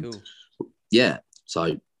 Cool. Yeah.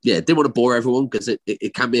 So yeah, didn't want to bore everyone because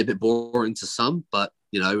it can be a bit boring to some, but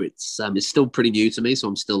you know, it's still pretty new to me, so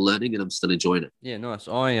I'm still learning and I'm still enjoying it. Yeah, nice.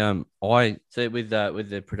 I say with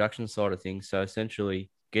the production side of things. So essentially,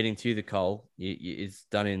 getting to the coal is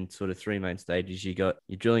done in sort of three main stages. You got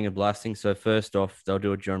your drilling and blasting. So first off, they'll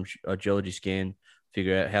do a geology scan,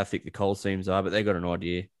 figure out how thick the coal seams are, but they got an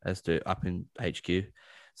idea as to up in HQ.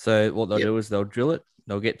 So what they'll do is they'll drill it.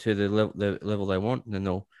 They'll get to the level they want, and then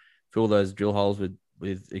they'll fill those drill holes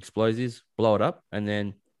with explosives, blow it up, and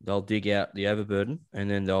then they'll dig out the overburden, and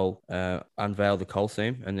then they'll unveil the coal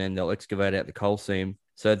seam, and then they'll excavate out the coal seam.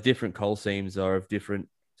 So different coal seams are of different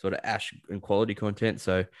sort of ash and quality content.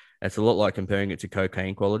 So it's a lot like comparing it to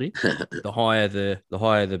cocaine quality. The higher the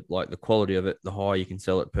like the quality of it, the higher you can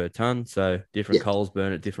sell it per ton. So different coals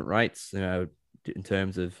burn at different rates, you know, in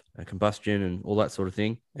terms of combustion and all that sort of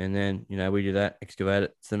thing. And then, you know, we do that, excavate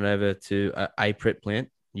it, send it over to a prep plant.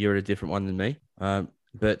 You're at a different one than me.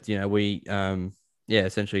 But, you know, we,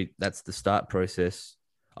 essentially that's the start process.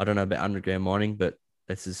 I don't know about underground mining, but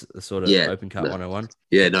this is a sort of open cut 101.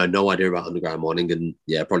 Yeah, no idea about underground mining. And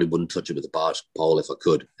yeah, I probably wouldn't touch it with a barge pole if I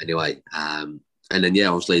could anyway. And then,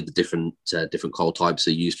 obviously the different coal types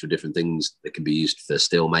are used for different things. It can be used for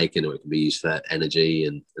steel making, or it can be used for energy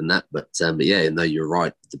and that. But yeah, no, you're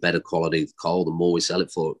right. The better quality of coal, the more we sell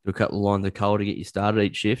it for. Do a couple of lines of coal to get you started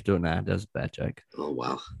each shift, or nah, that was a bad joke. Oh,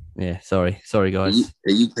 wow. Yeah, sorry guys.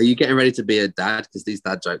 Are you getting ready to be a dad? Because these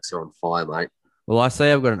dad jokes are on fire, mate. Well, I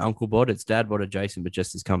say I've got an uncle bod. It's dad bod adjacent, but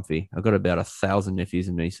just as comfy. I've got about 1,000 nephews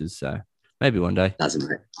and nieces, so maybe one day. That's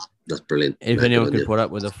brilliant. If anyone can put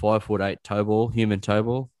up with a 5'8" toe ball, human toe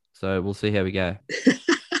ball, so we'll see how we go.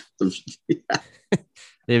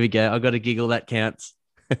 There we go. I got a giggle that counts.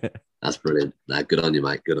 That's brilliant. Nah, good on you,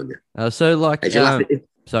 mate. Good on you. So like,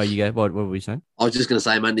 sorry, you go. What were we saying? I was just going to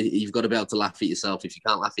say, man, you've got to be able to laugh at yourself. If you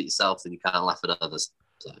can't laugh at yourself, then you can't laugh at others.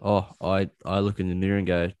 So. Oh, I look in the mirror and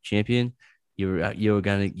go, champion, you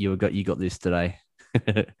got this today.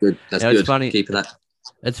 Good. That's good. It's funny. Keep it up.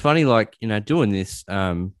 It's funny, like, you know, doing this,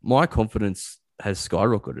 my confidence has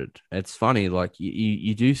skyrocketed. It's funny, like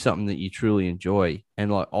you do something that you truly enjoy.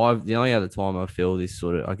 And like the only other time I feel this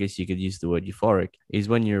sort of, I guess you could use the word euphoric, is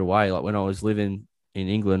when you're away. Like when I was living in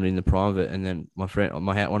England in the prime of it, and then one of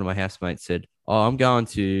my housemates said, "Oh, I'm going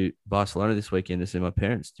to Barcelona this weekend to see my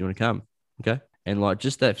parents. Do you want to come?" Okay. And like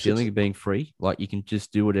just that feeling of being free, like you can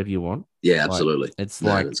just do whatever you want. Yeah, absolutely. Like, it's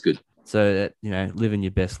like, that's good. So that, you know, living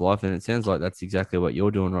your best life. And it sounds like that's exactly what you're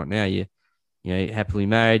doing right now. You're happily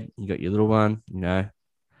married. You got your little one, you know,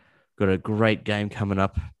 got a great game coming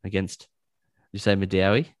up against, you say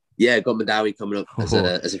Madawi? Yeah, got Madawi coming up as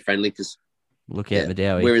a friendly, because look out,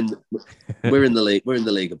 Madawi. We're in the league. We're in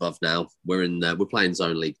the league above now. We're playing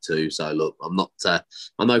Zone League 2. So look,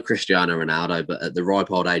 I'm no Cristiano Ronaldo, but at the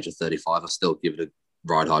ripe old age of 35, I still give it a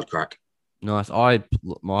right hard crack. Nice. I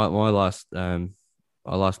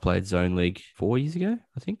last played Zone League 4 years ago,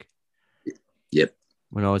 I think. Yep.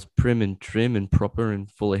 When I was prim and trim and proper and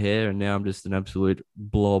full of hair, and now I'm just an absolute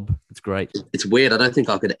blob. It's great. It's weird. I don't think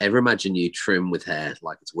I could ever imagine you trim with hair.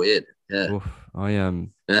 Like, it's weird. Yeah. Oof,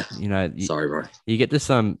 you know. Sorry, bro. You get to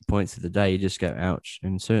some points of the day, you just go, ouch.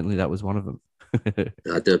 And certainly that was one of them.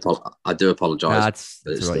 I do apologize.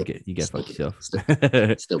 That's all right. You go fuck yourself.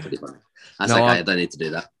 Still pretty funny. That's okay. I don't need to do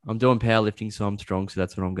that. I'm doing powerlifting, so I'm strong. So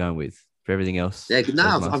that's what I'm going with. For everything else. Yeah,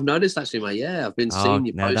 no, I've noticed actually, mate. Yeah, I've been seeing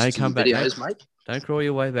you post some videos, mate. Don't crawl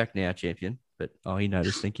your way back now, champion. But he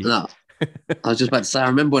noticed. Thank you. No, I was just about to say, I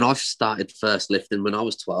remember when I started first lifting when I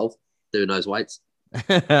was 12, doing those weights.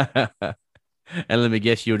 And let me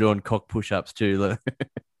guess, you were doing cock push-ups too.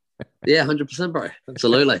 Yeah, 100%, bro.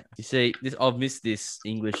 Absolutely. You see, I've missed this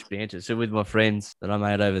English banter. So with my friends that I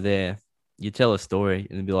made over there, you tell a story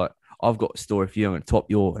and they'd be like, I've got a story for you. I'm going to top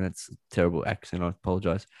your, and it's a terrible accent. I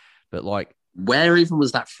apologize. But like, where even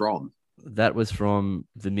was that from? That was from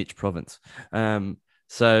the Mitch province.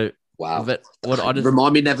 So wow. But what I just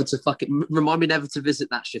remind me never to visit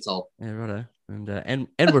that shithole. Yeah, righto. And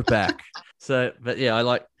we're back. So, but yeah, I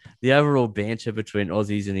like the overall banter between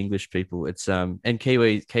Aussies and English people. It's and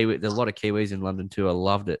Kiwi. There's a lot of Kiwis in London too. I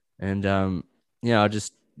loved it. And I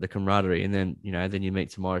just the camaraderie. And then, then you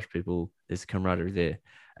meet some Irish people, there's camaraderie there.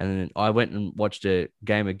 And then I went and watched a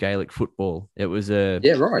game of Gaelic football. It was Yeah,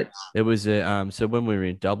 right. so when we were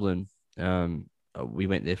in Dublin, we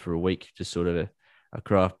went there for a week, just sort of a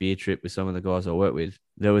craft beer trip with some of the guys I work with.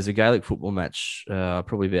 There was a Gaelic football match,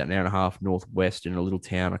 probably about an hour and a half northwest in a little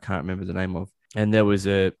town I can't remember the name of. And it was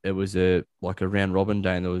a like a round robin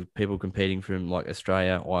day, and there were people competing from like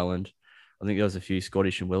Australia, Ireland. I think there was a few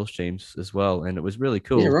Scottish and Welsh teams as well, and it was really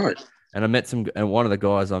cool. Yeah, right. And I met and one of the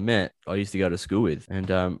guys I used to go to school with, and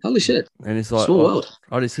holy shit, and it's like, small world.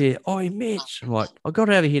 I just hear, "Oi, Mitch!" I'm like, I got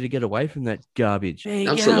over here to get away from that garbage.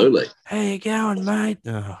 Absolutely. How you going, mate?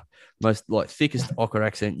 Oh, most like thickest Ocker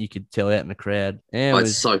accent you could tell out in the crowd. And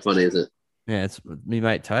it's so funny, isn't it? Yeah, it's me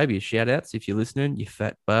mate Toby. Shout outs if you're listening, you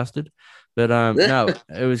fat bastard. But no,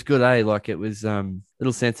 it was good, eh? Like it was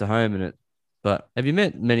little sense of home in it. But have you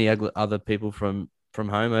met many other people from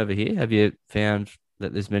home over here? Have you found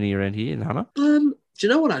that there's many around here in Hunter? Do you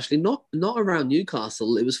know what? Actually, not around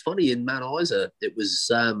Newcastle. It was funny in Mount Isa. It was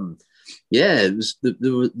it was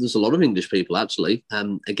there's a lot of English people actually.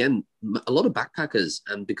 Again, a lot of backpackers,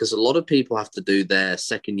 and because a lot of people have to do their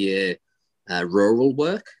second year rural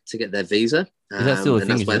work to get their visa. Is that still a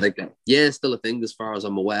thing? Yeah, it's still a thing as far as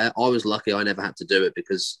I'm aware. I was lucky; I never had to do it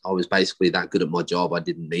because I was basically that good at my job. I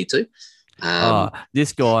didn't need to.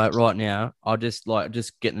 This guy right now, I'll just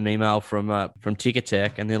getting an email from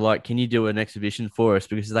Ticketek, and they're like, "Can you do an exhibition for us?"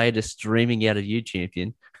 Because they're just streaming out of you,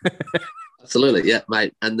 champion. Absolutely, yeah,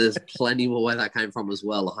 mate. And there's plenty more where that came from as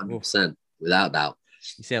well, 100%, without doubt.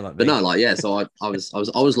 You sound like me. But no, like yeah. So I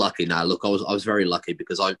was lucky. Now look, I was very lucky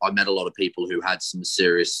because I met a lot of people who had some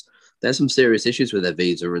serious issues with their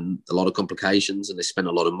visa and a lot of complications, and they spent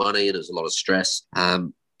a lot of money and there's a lot of stress.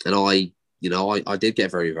 And I did get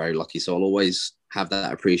very, very lucky. So I'll always have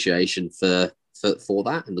that appreciation for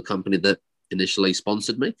that and the company that initially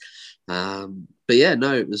sponsored me. But yeah,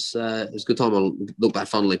 no, it was a good time. I'll look back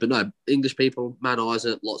fondly. But no, English people, Mount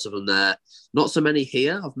Isa, lots of them there. Not so many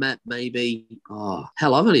here. I've met I've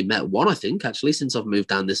only met one, I think, actually, since I've moved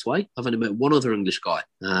down this way. I've only met one other English guy.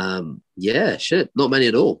 Not many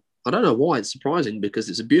at all. I don't know why. It's surprising because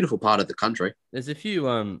it's a beautiful part of the country. There's a few.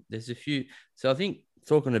 So I think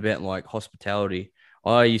talking about like hospitality,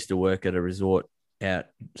 I used to work at a resort out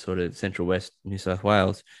sort of central west New South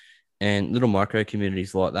Wales, and little micro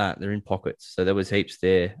communities like that, they're in pockets. So there was heaps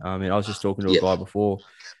there. I mean, I was just talking to a guy before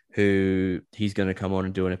who he's going to come on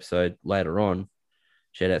and do an episode later on.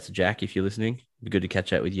 Shout out to Jack if you're listening. Good to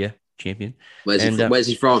catch up with you, champion. Where's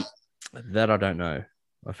he from? That I don't know.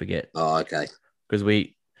 I forget. Oh, okay. Because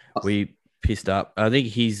we pissed up. I think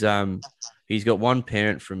he's got one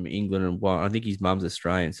parent from England and one. I think his mum's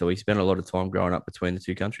Australian, so he spent a lot of time growing up between the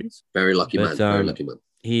two countries. Very lucky man. Very lucky man.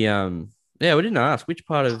 He we didn't ask which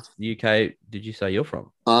part of the UK did you say you're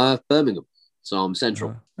from? Birmingham. So I'm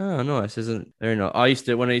central. Oh, nice, isn't it? Very nice.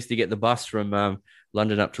 When I used to get the bus from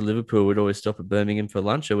London up to Liverpool, we'd always stop at Birmingham for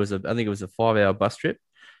lunch. I think it was a 5-hour bus trip.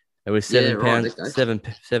 It was £7,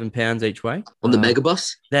 okay. £7 each way. On the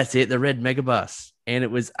megabus? That's it, the red megabus. And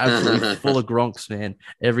it was absolutely full of gronks, man,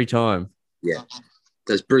 every time. Yeah.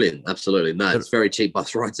 That's brilliant. Absolutely. No, it's very cheap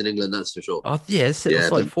bus rides in England, that's for sure. Oh, yeah. It's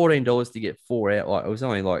like $14 to get 4 out. Like, it was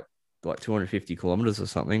only like 250 kilometers or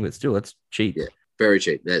something, but still, that's cheap. Yeah, very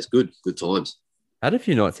cheap. Yeah, it's good. Good times. I had a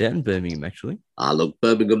few nights out in Birmingham, actually. Look,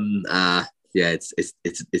 Birmingham,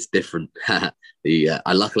 it's different.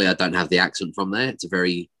 Luckily, I don't have the accent from there. It's a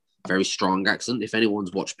very, very strong accent. If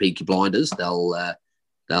anyone's watched Peaky Blinders, they'll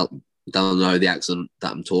know the accent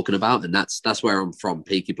that I'm talking about, and that's where I'm from.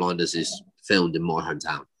 Peaky Blinders is filmed in my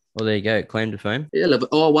hometown. Well, there you go. Claim to fame. Yeah.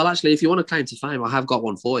 Actually, if you want to claim to fame, I have got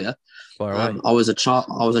one for you. I was a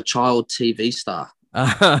child TV star.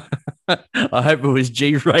 I hope it was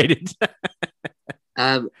G-rated.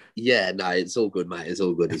 Yeah, no, it's all good, mate. It's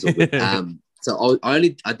all good. So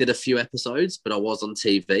I did a few episodes, but I was on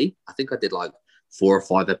TV. I think I did like 4 or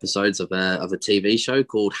 5 episodes of a TV show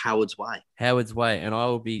called Howard's Way. Howard's Way, and I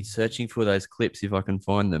will be searching for those clips if I can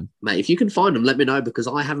find them. Mate, if you can find them, let me know because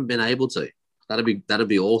I haven't been able to. That'd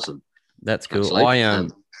be awesome. That's cool. Actually,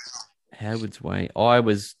 Howard's Way.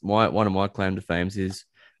 One of my claim to fames is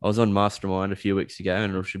I was on Mastermind a few weeks ago,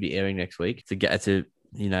 and it should be airing next week.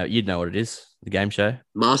 You'd know what it is, the game show.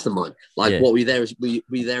 Mastermind. What were you there? Were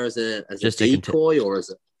you there as a decoy or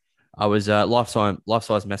as a? I was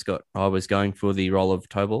life-size mascot. I was going for the role of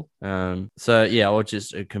Tobal. I was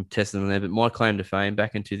just a contestant on there. But my claim to fame,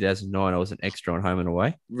 back in 2009, I was an extra on Home and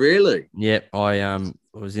Away. Really? Yep. I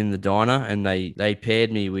was in the diner, and they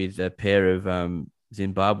paired me with a pair of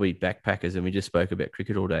Zimbabwe backpackers, and we just spoke about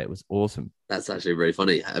cricket all day. It was awesome. That's actually really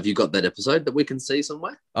funny. Have you got that episode that we can see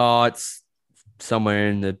somewhere? Oh, it's somewhere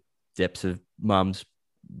in the depths of mum's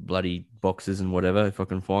bloody boxes and whatever. If I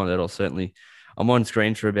can find that, I'm on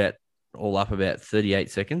screen for about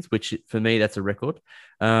 38 seconds, which for me, that's a record.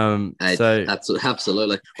 Hey, So that's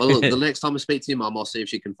absolutely. Well, look, the next time I speak to your mum, I'll see if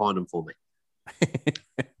she can find them for me.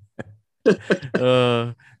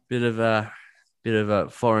 Bit of a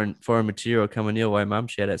foreign material coming your way, mum.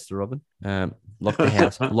 Shout outs to Robin. Lock the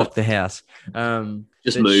house. Lock the house.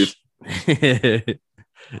 Just move.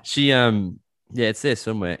 She yeah, it's there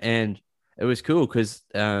somewhere, and it was cool because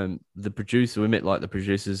the producer, we met like the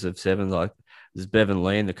producers of Seven, like there's Bevan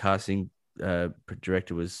Lee, and the casting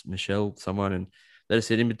director was Michelle someone, and they just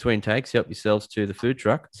said in between takes, help yourselves to the food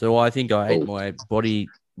truck. So I think I ate my body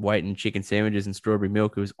weight in chicken sandwiches and strawberry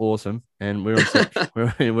milk. It was awesome, and we're on set.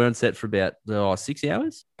 we're on set for about 6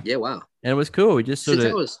 hours. Yeah, wow. And it was cool. We just sort 6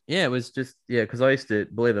 of, hours. yeah, it was just, yeah, because I used to,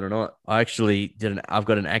 believe it or not, I've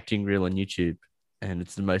got an acting reel on YouTube, and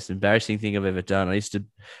it's the most embarrassing thing I've ever done. I used to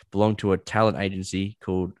belong to a talent agency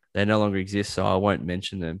called, they no longer exist, so I won't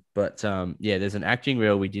mention them. But yeah, there's an acting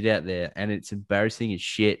reel we did out there, and it's embarrassing as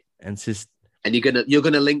shit. And it's just, and you're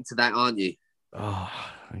gonna link to that, aren't you? Oh,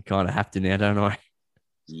 I kind of have to now, don't I?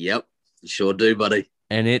 Yep, you sure do, buddy.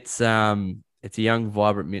 And it's a young,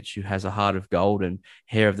 vibrant Mitch who has a heart of gold and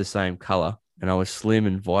hair of the same color. And I was slim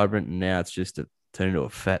and vibrant, and now it's just turned into a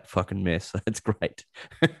fat fucking mess. That's great.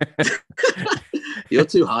 You're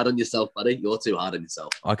too hard on yourself, buddy. You're too hard on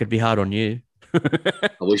yourself. I could be hard on you. I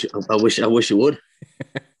wish you would.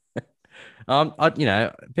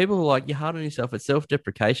 People are like, you're hard on yourself. It's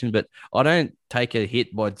self-deprecation, but I don't take a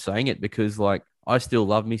hit by saying it because, like, I still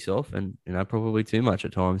love myself, and probably too much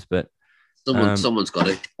at times. But someone's got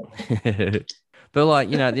it. But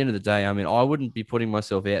like, at the end of the day, I mean, I wouldn't be putting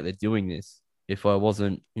myself out there doing this if I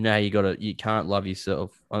wasn't. You can't love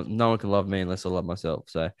yourself. No one can love me unless I love myself.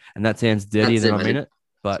 So, and that sounds dirtier than I mean it,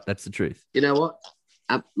 but that's the truth. You know what?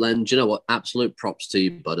 Len, do you know what? Absolute props to you,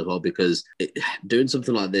 bud, as well, because doing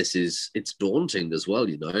something like this it's daunting as well.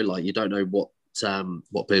 Like you don't know what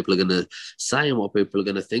people are going to say and what people are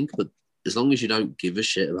going to think, but as long as you don't give a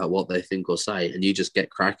shit about what they think or say, and you just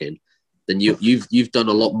get cracking, then you've done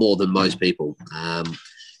a lot more than most people.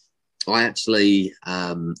 I actually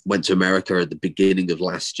went to America at the beginning of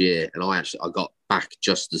last year, and I got back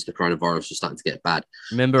just as the coronavirus was starting to get bad.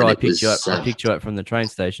 Remember, I picked you up from the train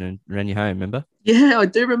station and ran you home. Remember? Yeah, I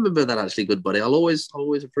do remember that, actually, good buddy. I'll always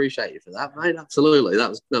appreciate you for that, mate. Absolutely,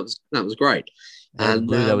 that was great. And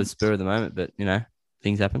that was spur of the moment, but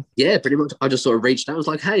things happen. Yeah, pretty much. I just sort of reached out. I was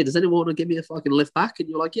like, "Hey, does anyone want to give me a fucking lift back?" And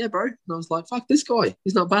you're like, "Yeah, bro." And I was like, "Fuck this guy.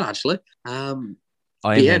 He's not bad, actually." So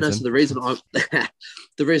the reason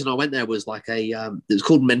I went there was like it was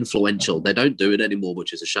called Menfluential. They don't do it anymore,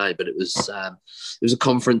 which is a shame. But it was a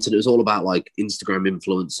conference, and it was all about like Instagram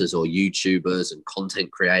influencers or YouTubers and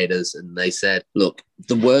content creators. And they said, look,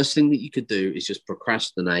 the worst thing that you could do is just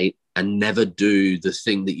procrastinate and never do the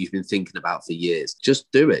thing that you've been thinking about for years. Just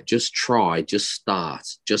do it. Just try. Just start.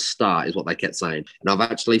 Just start is what they kept saying. And I've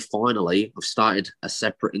actually I've started a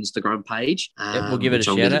separate Instagram page. We'll give it a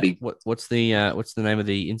shout out. What's the name of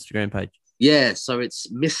the Instagram page? Yeah, so it's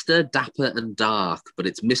Mr. Dapper and Dark, but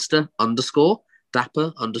it's Mr. _Dapper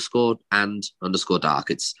 _ Dark.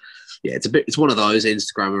 It's one of those.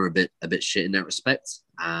 Instagram are a bit shit in that respect.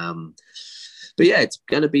 But yeah, it's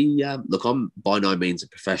going to be, look, I'm by no means a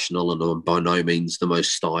professional, and I'm by no means the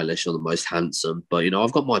most stylish or the most handsome, but,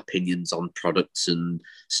 I've got my opinions on products and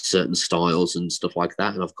certain styles and stuff like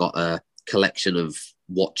that. And I've got a collection of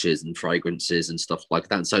watches and fragrances and stuff like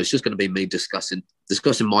that. And so it's just going to be me discussing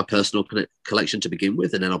my personal collection to begin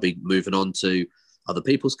with. And then I'll be moving on to other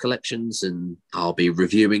people's collections, and I'll be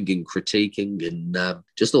reviewing and critiquing and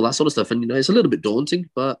just all that sort of stuff. And it's a little bit daunting,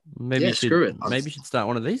 but screw it. Maybe you should start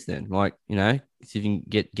one of these then. Like, see if you can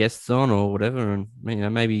get guests on or whatever, and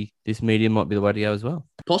maybe this medium might be the way to go as well.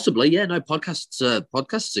 Possibly, yeah. No,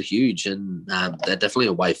 podcasts are huge, and they're definitely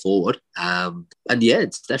a way forward. And yeah,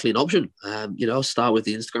 it's definitely an option. I'll start with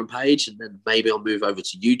the Instagram page, and then maybe I'll move over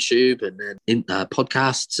to YouTube, and then in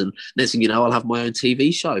podcasts, and next thing you know, I'll have my own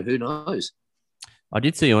TV show. Who knows? I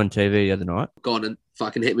did see you on TV the other night. Go on and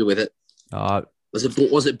fucking hit me with it. Was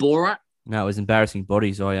it Borat? No, it was Embarrassing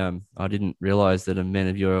Bodies. I didn't realize that a man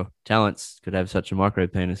of your talents could have such a micro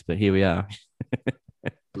penis, but here we are.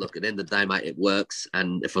 Look, at the end of the day, mate, it works.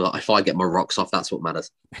 And if I get my rocks off, that's what matters.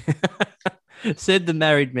 Said the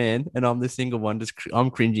married man, and I'm the single one. I'm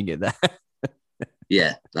cringing at that.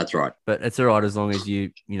 Yeah, that's right. But it's all right as long as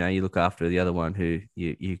you look after the other one who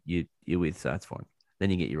you're with, so it's fine. Then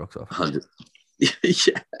you get your rocks off. 100. Yeah.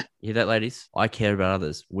 You hear that, ladies? I care about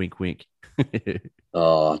others. Wink, wink.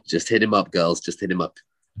 Oh, just hit him up, girls. Just hit him up.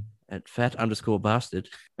 At fat _ bastard.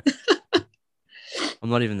 I'm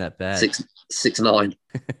not even that bad. 6'9".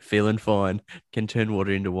 Feeling fine. Can turn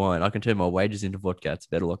water into wine. I can turn my wages into vodka. It's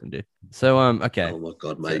about all I can do. So okay. Oh my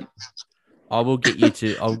god, mate.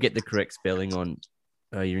 So I'll get the correct spelling on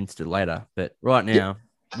your Insta later. But right now,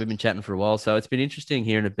 we've been chatting for a while, so it's been interesting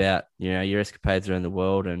hearing about your escapades around the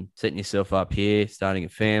world and setting yourself up here, starting a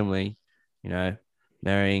family,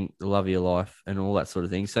 marrying the love of your life and all that sort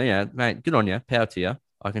of thing. So yeah, mate, good on you. Power to you.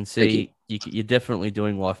 I can see you're definitely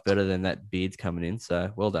doing life better than that beard's coming in.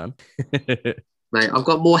 So well done. Mate, I've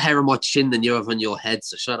got more hair on my chin than you have on your head,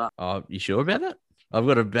 so shut up. Oh, you sure about that? I've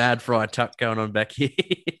got a bad fried tuck going on back here.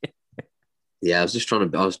 Yeah, I was just trying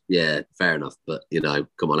to. Yeah, fair enough. But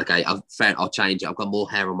come on, okay. I'll change it. I've got more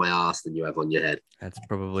hair on my ass than you have on your head. That's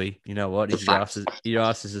probably, what? Is your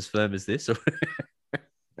ass is as firm as this?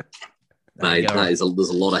 Mate, there's a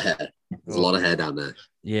lot of hair. There's a lot of hair down there.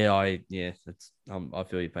 Yeah, I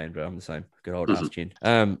feel your pain, bro. I'm the same. Good old ass chin.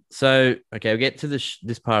 So okay, we get to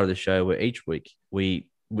this part of the show where each week we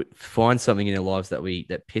find something in our lives that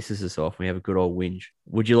pisses us off. We have a good old whinge.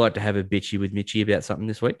 Would you like to have a bitchy with Mitchy about something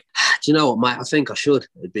this week? Do you know what, mate? I think I should.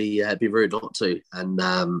 It'd be rude not to. And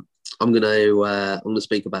I'm gonna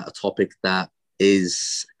speak about a topic that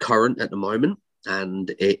is current at the moment, and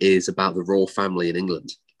it is about the royal family in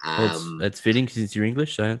England. That's fitting since you're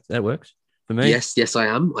English, so that works for me. Yes, I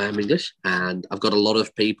am. I am English, and I've got a lot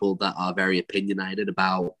of people that are very opinionated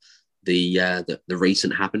about the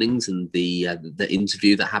recent happenings and the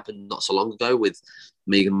interview that happened not so long ago with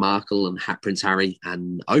Meghan Markle and Prince Harry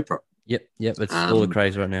and Oprah. Yep. It's all the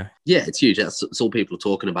craze right now. Yeah, it's huge. It's all people are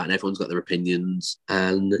talking about, and everyone's got their opinions,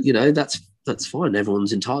 and that's fine.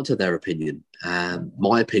 Everyone's entitled to their opinion.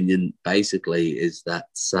 My opinion basically is that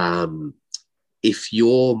if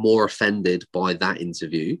you're more offended by that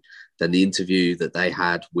interview than the interview that they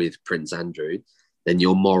had with Prince Andrew, then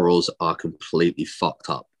your morals are completely fucked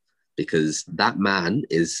up, because that man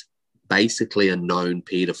is basically a known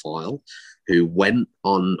paedophile who went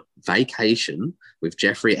on vacation with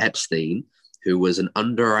Jeffrey Epstein, who was an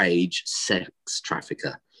underage sex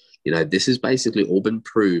trafficker. This has basically all been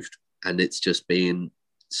proved, and it's just being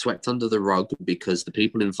swept under the rug because the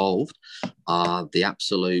people involved are the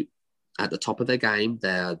absolute at the top of their game.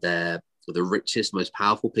 They're the richest, most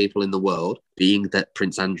powerful people in the world, being that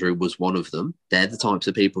Prince Andrew was one of them. They're the types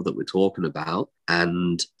of people that we're talking about.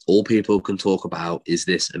 And all people can talk about is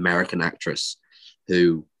this American actress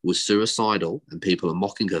who was suicidal, and people are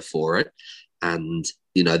mocking her for it. And,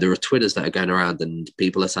 there are Twitters that are going around, and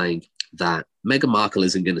people are saying that Meghan Markle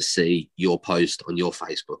isn't going to see your post on your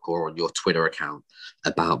Facebook or on your Twitter account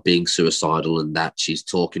about being suicidal, and that she's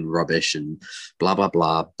talking rubbish and blah, blah,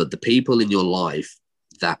 blah. But the people in your life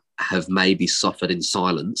that have maybe suffered in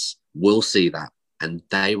silence will see that, and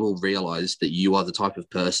they will realize that you are the type of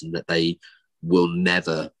person that they will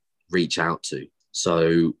never reach out to.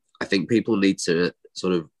 So I think people need to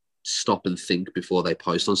sort of stop and think before they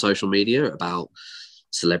post on social media about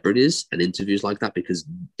celebrities and interviews like that, because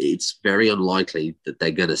it's very unlikely that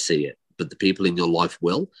they're going to see it, but the people in your life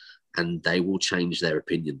will, and they will change their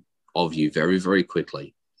opinion of you very, very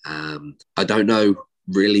quickly. I don't know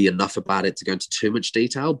really enough about it to go into too much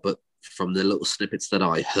detail, but from the little snippets that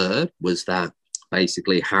I heard was that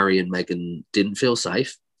basically Harry and Meghan didn't feel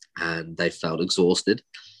safe, and they felt exhausted,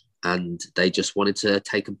 and they just wanted to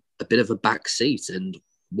take a bit of a back seat. And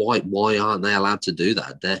why aren't they allowed to do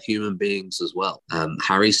that? They're human beings as well.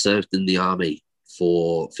 Harry served in the army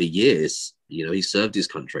for years. He served his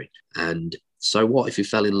country. And so what if he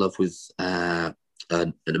fell in love with an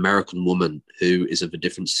American woman who is of a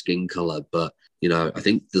different skin color? But, I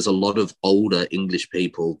think there's a lot of older English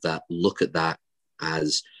people that look at that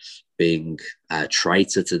as being a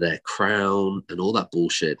traitor to their crown and all that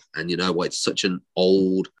bullshit. And it's such an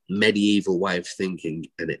old medieval way of thinking,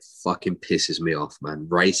 and it fucking pisses me off, man.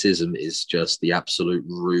 Racism is just the absolute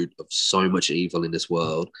root of so much evil in this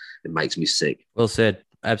world. It makes me sick. Well said.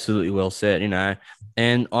 Absolutely well said.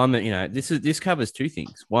 And I'm, this covers two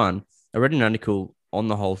things. One, I read an article on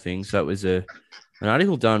the whole thing. So it was an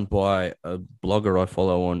article done by a blogger I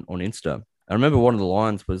follow on Insta. I remember one of the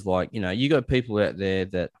lines was like, you got people out there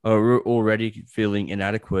that are already feeling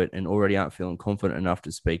inadequate and already aren't feeling confident enough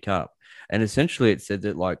to speak up. And essentially it said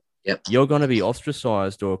that you're going to be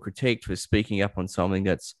ostracized or critiqued for speaking up on something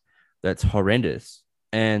that's horrendous,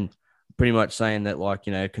 and pretty much saying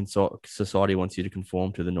that society wants you to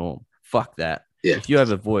conform to the norm. Fuck that. Yeah. If you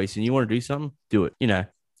have a voice and you want to do something, do it,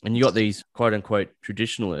 And you got these quote unquote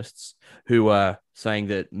traditionalists who are saying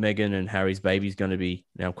that Meghan and Harry's baby is going to be,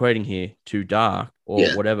 now I'm quoting here, too dark or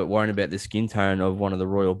whatever, worrying about the skin tone of one of the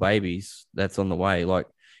royal babies that's on the way.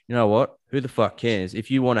 you know what? Who the fuck cares?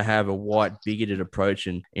 If you want to have a white bigoted approach,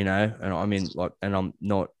 and and I mean, like, and I'm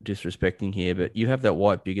not disrespecting here, but you have that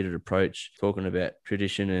white bigoted approach talking about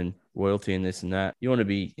tradition and royalty and this and that. You want to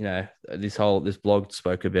be, this blog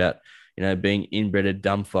spoke about, being inbred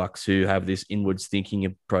dumb fucks who have this inwards thinking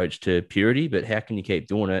approach to purity. But how can you keep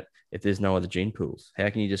doing it if there's no other gene pools? How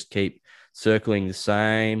can you just keep circling the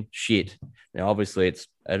same shit? Now, obviously, it's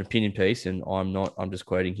an opinion piece, and I'm just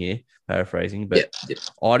quoting here, paraphrasing, but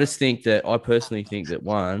I personally think that,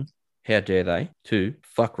 one, how dare they? Two,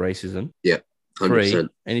 fuck racism. Yeah, 100%. Three,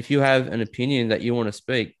 and if you have an opinion that you want to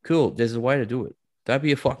speak, cool, there's a way to do it. Don't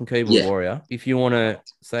be a fucking keyboard warrior. If you want to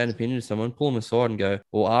say an opinion to someone, pull them aside and go,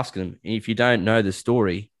 or ask them. If you don't know the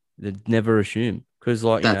story, then never assume. Because,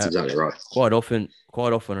 like, that's exactly right. Quite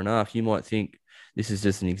often enough, you might think, this is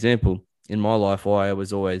just an example. In my life, I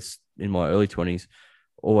was always, in my early 20s,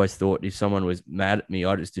 always thought if someone was mad at me,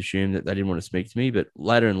 I just assumed that they didn't want to speak to me. But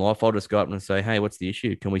later in life, I'll just go up and say, hey, what's the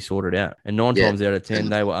issue? Can we sort it out? And 9 times out of 10,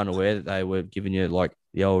 they were unaware that they were giving you like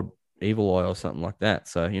the old evil eye or something like that.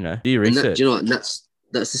 So, do your research. And that's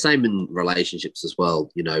the same in relationships as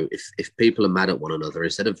well. If people are mad at one another,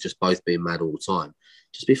 instead of just both being mad all the time,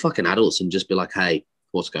 just be fucking adults and just be like, hey,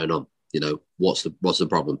 what's going on? What's the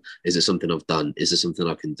problem? Is it something I've done? Is there something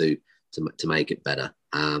I can do to make it better?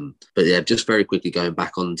 But yeah, just very quickly going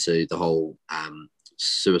back onto the whole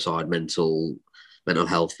suicide, mental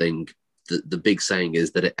health thing. The big saying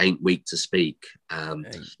is that it ain't weak to speak.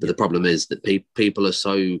 But the problem is that people are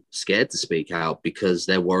so scared to speak out because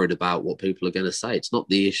they're worried about what people are going to say. It's not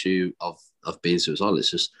the issue of being suicidal.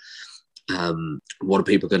 It's just what are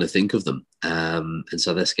people going to think of them? And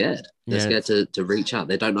so they're scared. They're scared to reach out.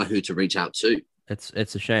 They don't know who to reach out to.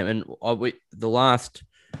 It's a shame. And the last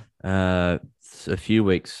a few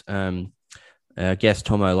weeks, guest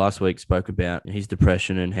Tomo last week spoke about his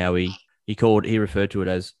depression and how he referred to it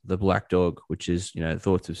as the black dog, which is,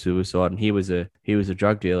 thoughts of suicide. And he was a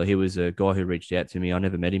drug dealer. He was a guy who reached out to me. I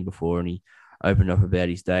never met him before, and he opened up about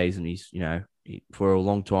his days. And he's, for a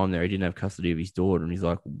long time there, he didn't have custody of his daughter. And he's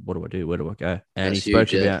like, what do I do? Where do I go? And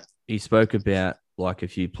he spoke about like a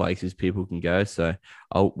few places people can go. So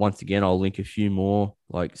I'll link a few more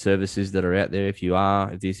like services that are out there. If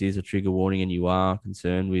this is a trigger warning and you are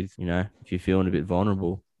concerned with, if you're feeling a bit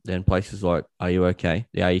vulnerable, then places like Are You Okay?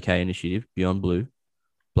 The RUK Initiative, Beyond Blue,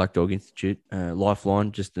 Black Dog Institute,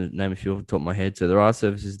 Lifeline, just to name a few off the top of my head. So there are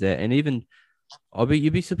services there. And even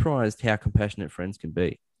you'd be surprised how compassionate friends can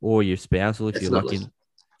be, or your spouse, or if you're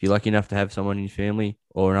lucky enough to have someone in your family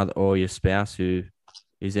or your spouse who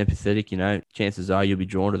is empathetic, chances are you'll be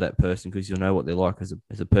drawn to that person because you'll know what they're like as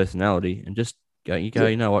a personality, and just go, you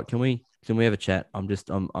know what, can we have a chat?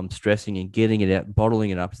 I'm stressing, and getting it out, bottling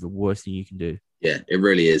it up is the worst thing you can do. Yeah, it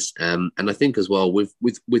really is. And I think as well with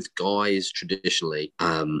guys traditionally,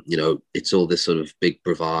 it's all this sort of big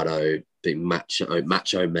bravado, big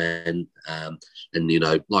macho men.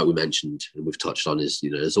 And, like we mentioned and we've touched on is,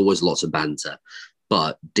 there's always lots of banter.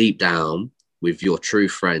 But deep down with your true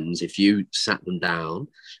friends, if you sat them down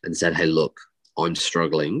and said, hey, look, I'm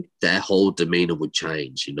struggling, their whole demeanor would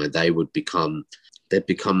change. They'd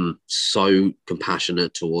become so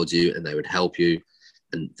compassionate towards you, and they would help you.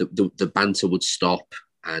 And the banter would stop,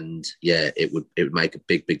 and it would make a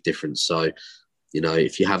big difference. So,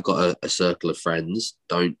 if you have got a circle of friends,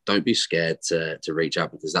 don't be scared to reach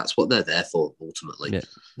out, because that's what they're there for ultimately.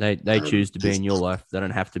 Yeah, they choose to be in your life. They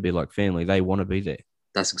don't have to be like family. They want to be there.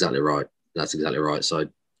 That's exactly right. So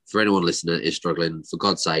for anyone listening that is struggling, for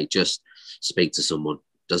God's sake, just speak to someone.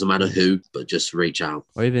 Doesn't matter who, but just reach out.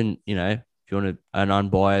 Or even, if you want an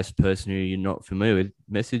unbiased person who you're not familiar with,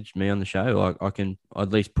 message me on the show. I can at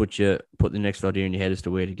least put the next idea in your head as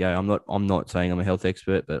to where to go. I'm not saying I'm a health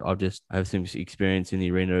expert, but I have some experience in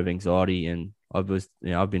the arena of anxiety, and I've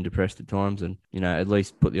been depressed at times, and at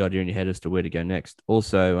least put the idea in your head as to where to go next.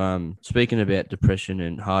 Also, speaking about depression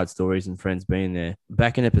and hard stories and friends being there,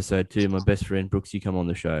 back in episode 2, my best friend Brooksy come on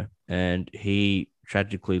the show, and he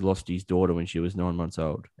tragically lost his daughter when she was 9 months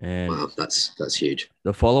old. And wow, that's huge.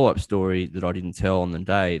 The follow-up story that I didn't tell on the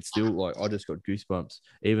day, it's still like I just got goosebumps.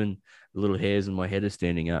 Even the little hairs in my head are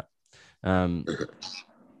standing up.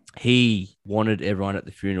 He wanted everyone at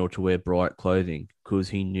the funeral to wear bright clothing because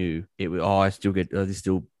he knew it would. This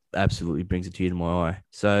still absolutely brings a tear to my eye.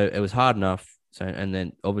 So it was hard enough. So, and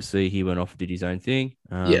then obviously he went off and did his own thing.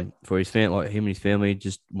 For his family, like him and his family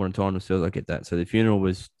just wanted time to themselves. I get that. So the funeral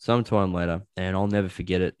was sometime later, and I'll never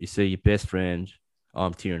forget it. You see your best friend.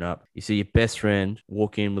 I'm tearing up. You see your best friend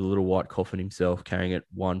walk in with a little white coffin himself, carrying it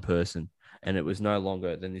one person. And it was no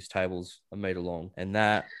longer than this table's a meter long. And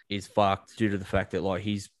that is fucked due to the fact that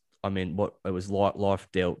life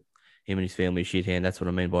dealt him and his family shit hand. That's what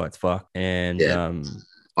I mean by it's fuck. And Yeah.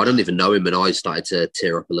 I don't even know him, and I started to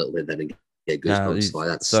tear up a little bit then and get goosebumps.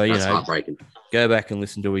 That's heartbreaking. Go back and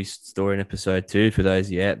listen to his story in episode 2 for those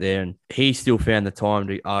of you out there. And he still found the time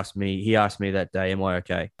to ask me. He asked me that day, am I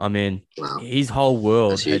okay? I mean, his whole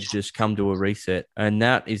world had just come to a reset. And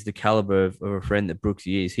that is the caliber of a friend that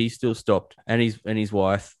Brooksy is. He still stopped. And his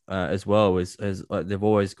wife as well, as they've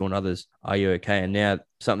always gone, others, are you okay? And now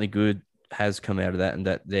something good has come out of that, and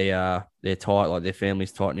that they're tight, like their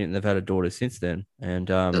family's tight knit, and they've had a daughter since then. And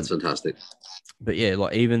that's fantastic. But yeah,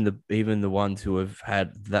 like even the ones who have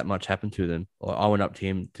had that much happen to them, like I went up to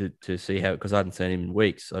him to see how, because I hadn't seen him in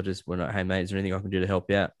weeks. I just went, hey mate, is there anything I can do to help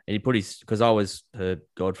you out? And he put because I was her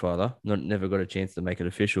godfather, never got a chance to make it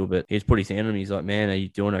official, but he's put his hand on me. He's like, man, are you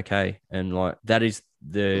doing okay? And like that is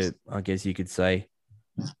I guess you could say,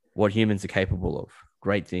 what humans are capable of,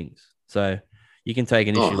 great things. So you can take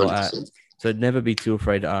an issue like that. So never be too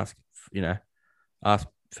afraid to ask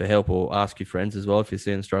for help, or ask your friends as well if you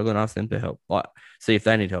see them struggling. Ask them to help. Like, see if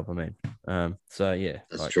they need help. I mean, so yeah,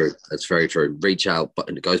 that's true. That's very true. Reach out, but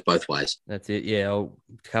it goes both ways. That's it. Yeah, I'll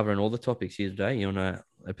covering all the topics here today on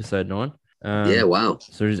episode 9. Yeah, wow.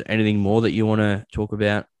 So, is there anything more that you want to talk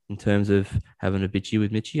about in terms of having a bitchy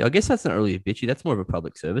with Mitchie? I guess that's not really a bitchy. That's more of a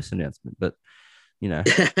public service announcement. But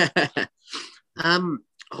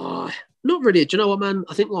not really. Do you know what, man?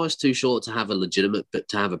 I think life's too short to have a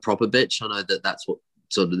proper bitch. I know that's what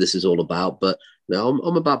sort of this is all about, but I'm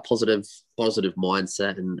about positive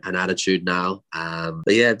mindset and attitude now.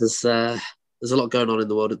 But yeah, there's a lot going on in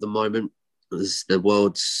the world at the moment. The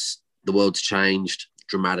world's changed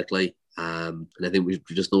dramatically, and I think we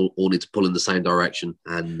just all need to pull in the same direction.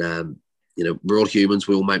 And we're all humans.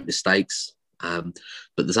 We all make mistakes.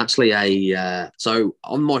 But there's actually so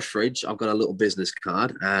on my fridge, I've got a little business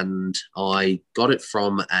card, and I got it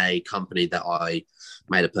from a company that I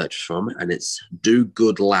made a purchase from, and it's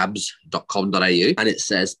dogoodlabs.com.au. And it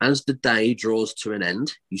says, as the day draws to an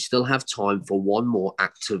end, you still have time for one more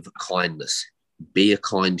act of kindness. Be a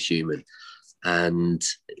kind human. And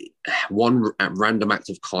one random act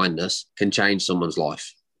of kindness can change someone's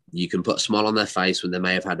life. You can put a smile on their face when they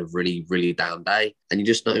may have had a really, really down day, and you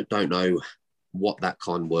just don't know what that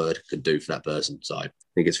kind word could do for that person. So I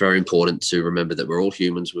think it's very important to remember that we're all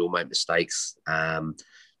humans. We all make mistakes.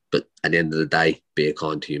 But at the end of the day, be a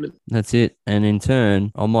kind human. That's it. And in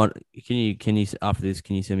turn, can you after this,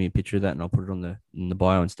 can you send me a picture of that and I'll put it in the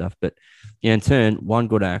bio and stuff. But yeah, in turn, one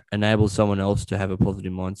good act enables someone else to have a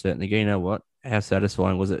positive mindset. And again, you know what? How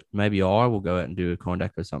satisfying was it? Maybe I will go out and do a kind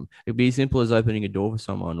act or something. It'd be as simple as opening a door for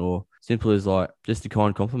someone, or simple as like just a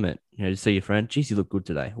kind compliment. To see your friend, geez, you look good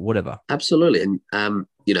today, or whatever. Absolutely. And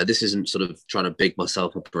this isn't sort of trying to big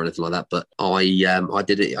myself up or anything like that, but I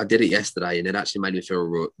did it yesterday, and it actually made me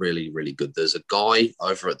feel really, really good. There's a guy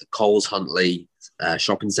over at the Coles Huntley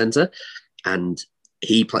shopping centre, and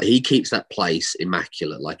he keeps that place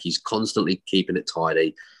immaculate. Like, he's constantly keeping it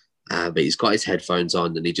tidy. But he's got his headphones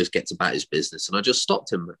on and he just gets about his business. And I just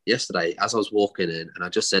stopped him yesterday as I was walking in, and I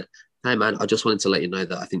just said, hey, man, I just wanted to let you know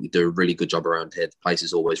that I think you do a really good job around here. The place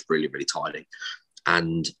is always really, really tidy.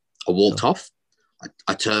 And I walked off.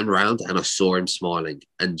 I turned around and I saw him smiling.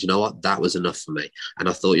 And you know what? That was enough for me. And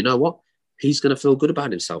I thought, you know what? He's going to feel good about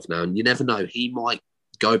himself now. And you never know. He might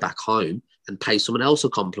go back home and pay someone else a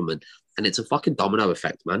compliment. And it's a fucking domino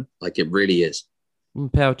effect, man. Like, it really is.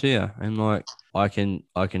 Power to you. And like, I can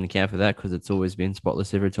account for that because it's always been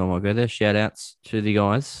spotless every time I go there. Shout outs to the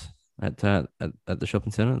guys at the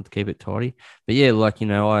shopping centre to keep it tidy. But yeah, like,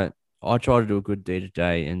 I try to do a good deed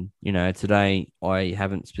today, and today I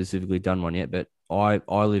haven't specifically done one yet, but I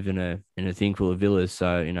live in a thing full of villas.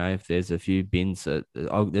 So if there's a few bins,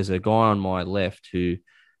 there's a guy on my left who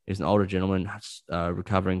is an older gentleman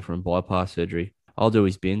recovering from bypass surgery. I'll do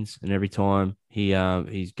his bins, and every time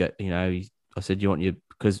he's got I said, do you want your,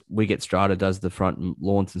 because we get Strata does the front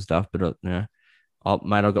lawns and stuff, but mate, I've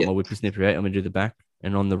got my whippersnipper out. I'm going to do the back.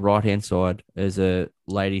 And on the right-hand side, there's a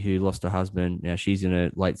lady who lost her husband. Now, she's in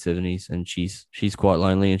her late 70s, and she's quite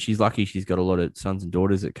lonely, and she's lucky she's got a lot of sons and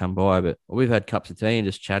daughters that come by. But we've had cups of tea and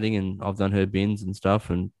just chatting, and I've done her bins and stuff,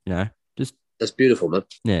 and, just... That's beautiful, man.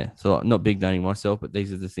 Yeah, so not big naming myself, but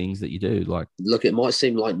these are the things that you do. Like, look, it might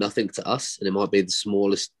seem like nothing to us, and it might be the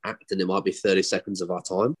smallest act, and it might be 30 seconds of our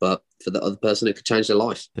time, but for the other person, it could change their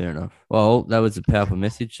life. Fair enough. Well, that was a powerful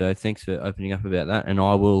message, so thanks for opening up about that, and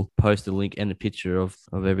I will post a link and a picture of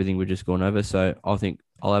everything we've just gone over. So I think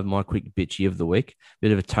I'll have my quick bitchy of the week.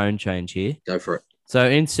 Bit of a tone change here. Go for it. So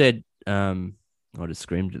I just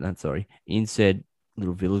screamed at that, sorry. In said,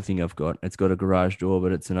 little villa thing I've got. It's got a garage door,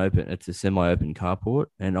 but it's a semi-open carport,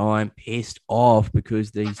 and I'm pissed off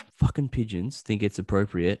because these fucking pigeons think it's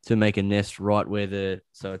appropriate to make a nest right where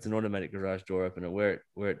so it's an automatic garage door opener where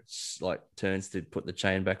it's like turns to put the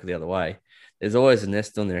chain back the other way. There's always a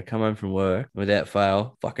nest on there. I come home from work without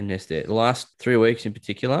fail, fucking nest there. The last 3 weeks in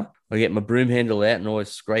particular, I get my broom handle out and always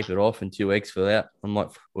scrape it off, and 2 weeks for that. I'm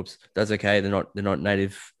like, whoops, that's okay. They're not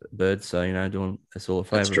native birds, so doing us all a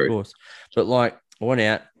favor, of course. But like, I went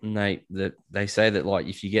out and they say that like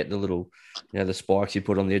if you get the little, the spikes you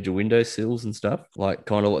put on the edge of windowsills and stuff, like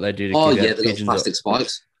kind of what they do to the little plastic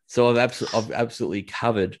spikes. So I've absolutely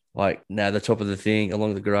covered like now the top of the thing,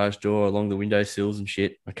 along the garage door, along the windowsills and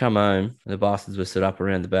shit. I come home and the bastards were set up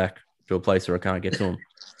around the back to a place where I can't get to them.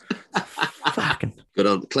 Fucking good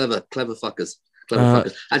on, clever fuckers.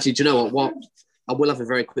 Fuckers. Actually, do you know what? I will have a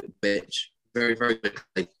very quick bitch. Very, very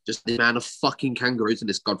quickly. Just the amount of fucking kangaroos in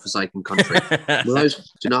this godforsaken country. Do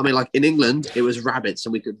you know what I mean? Like in England, it was rabbits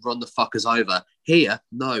and we could run the fuckers over. Here,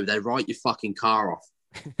 no, they write your fucking car off.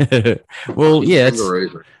 Well, yeah,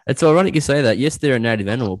 it's ironic you say that. Yes, they're a native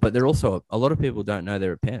animal, but they're also, a lot of people don't know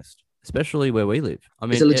they're a pest, especially where we live. I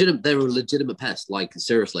mean, they're a legitimate pest. Like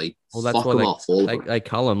seriously, well, that's why they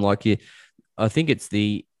cull them. Like I think it's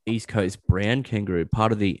the East Coast brown kangaroo,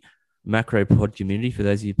 part of the macropod community. For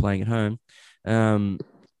those of you playing at home,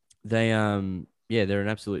 they're an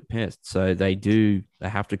absolute pest. So they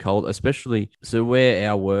have to cull, especially so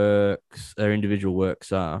where our individual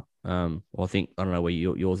works are. Well, I don't know where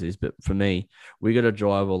yours is, but for me, we got to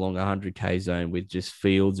drive along 100k zone with just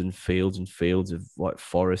fields and fields and fields of like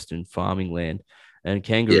forest and farming land, and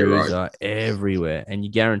kangaroos are everywhere. And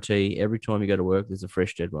you guarantee every time you go to work, there's a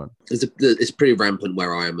fresh dead one. It's pretty rampant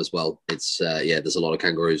where I am as well. It's there's a lot of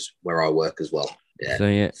kangaroos where I work as well. Yeah, so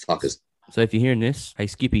fuckers. So if you're hearing this, hey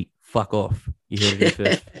Skippy, fuck off. You heard it here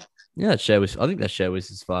first. Yeah, I think that show was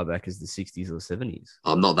as far back as the 60s or 70s.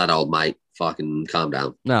 I'm not that old, mate. Fucking calm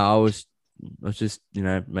down. No, I was just,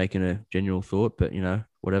 making a general thought, but,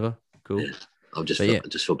 whatever. Cool. I just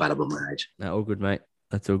feel bad about my age. No, all good, mate.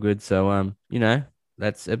 That's all good. So,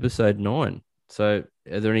 that's episode 9. So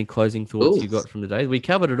are there any closing thoughts you got from today? We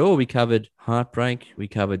covered it all. We covered heartbreak. We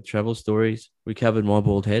covered travel stories. We covered my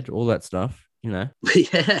bald head, all that stuff, Yeah.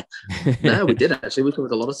 No, we did actually. We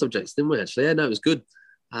covered a lot of subjects, didn't we, actually? Yeah, no, it was good.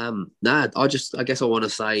 I guess I want to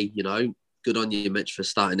say, good on you, Mitch, for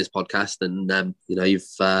starting this podcast, and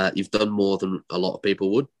you've done more than a lot of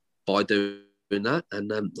people would by doing that, and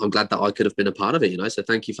I'm glad that I could have been a part of it. So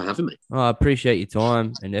thank you for having me. I appreciate your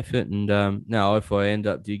time and effort, and now if I end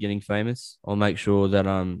up getting famous, I'll make sure that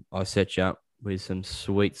I set you up with some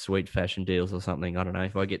sweet fashion deals or something. I don't know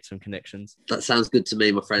if I get some connections. That sounds good to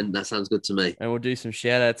me, my friend. That sounds good to me. And we'll do some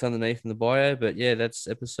shout outs underneath in the bio. But yeah, that's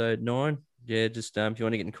episode 9. Yeah, just if you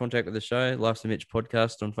want to get in contact with the show, Life's a Mitch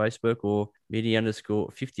podcast on Facebook or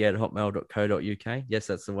media_58@hotmail.co.uk. Yes,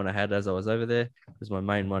 that's the one I had as I was over there, because my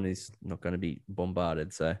main one is not going to be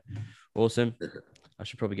bombarded. So awesome. I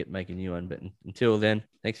should probably make a new one. But until then,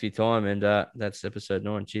 thanks for your time. And that's episode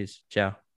 9. Cheers. Ciao.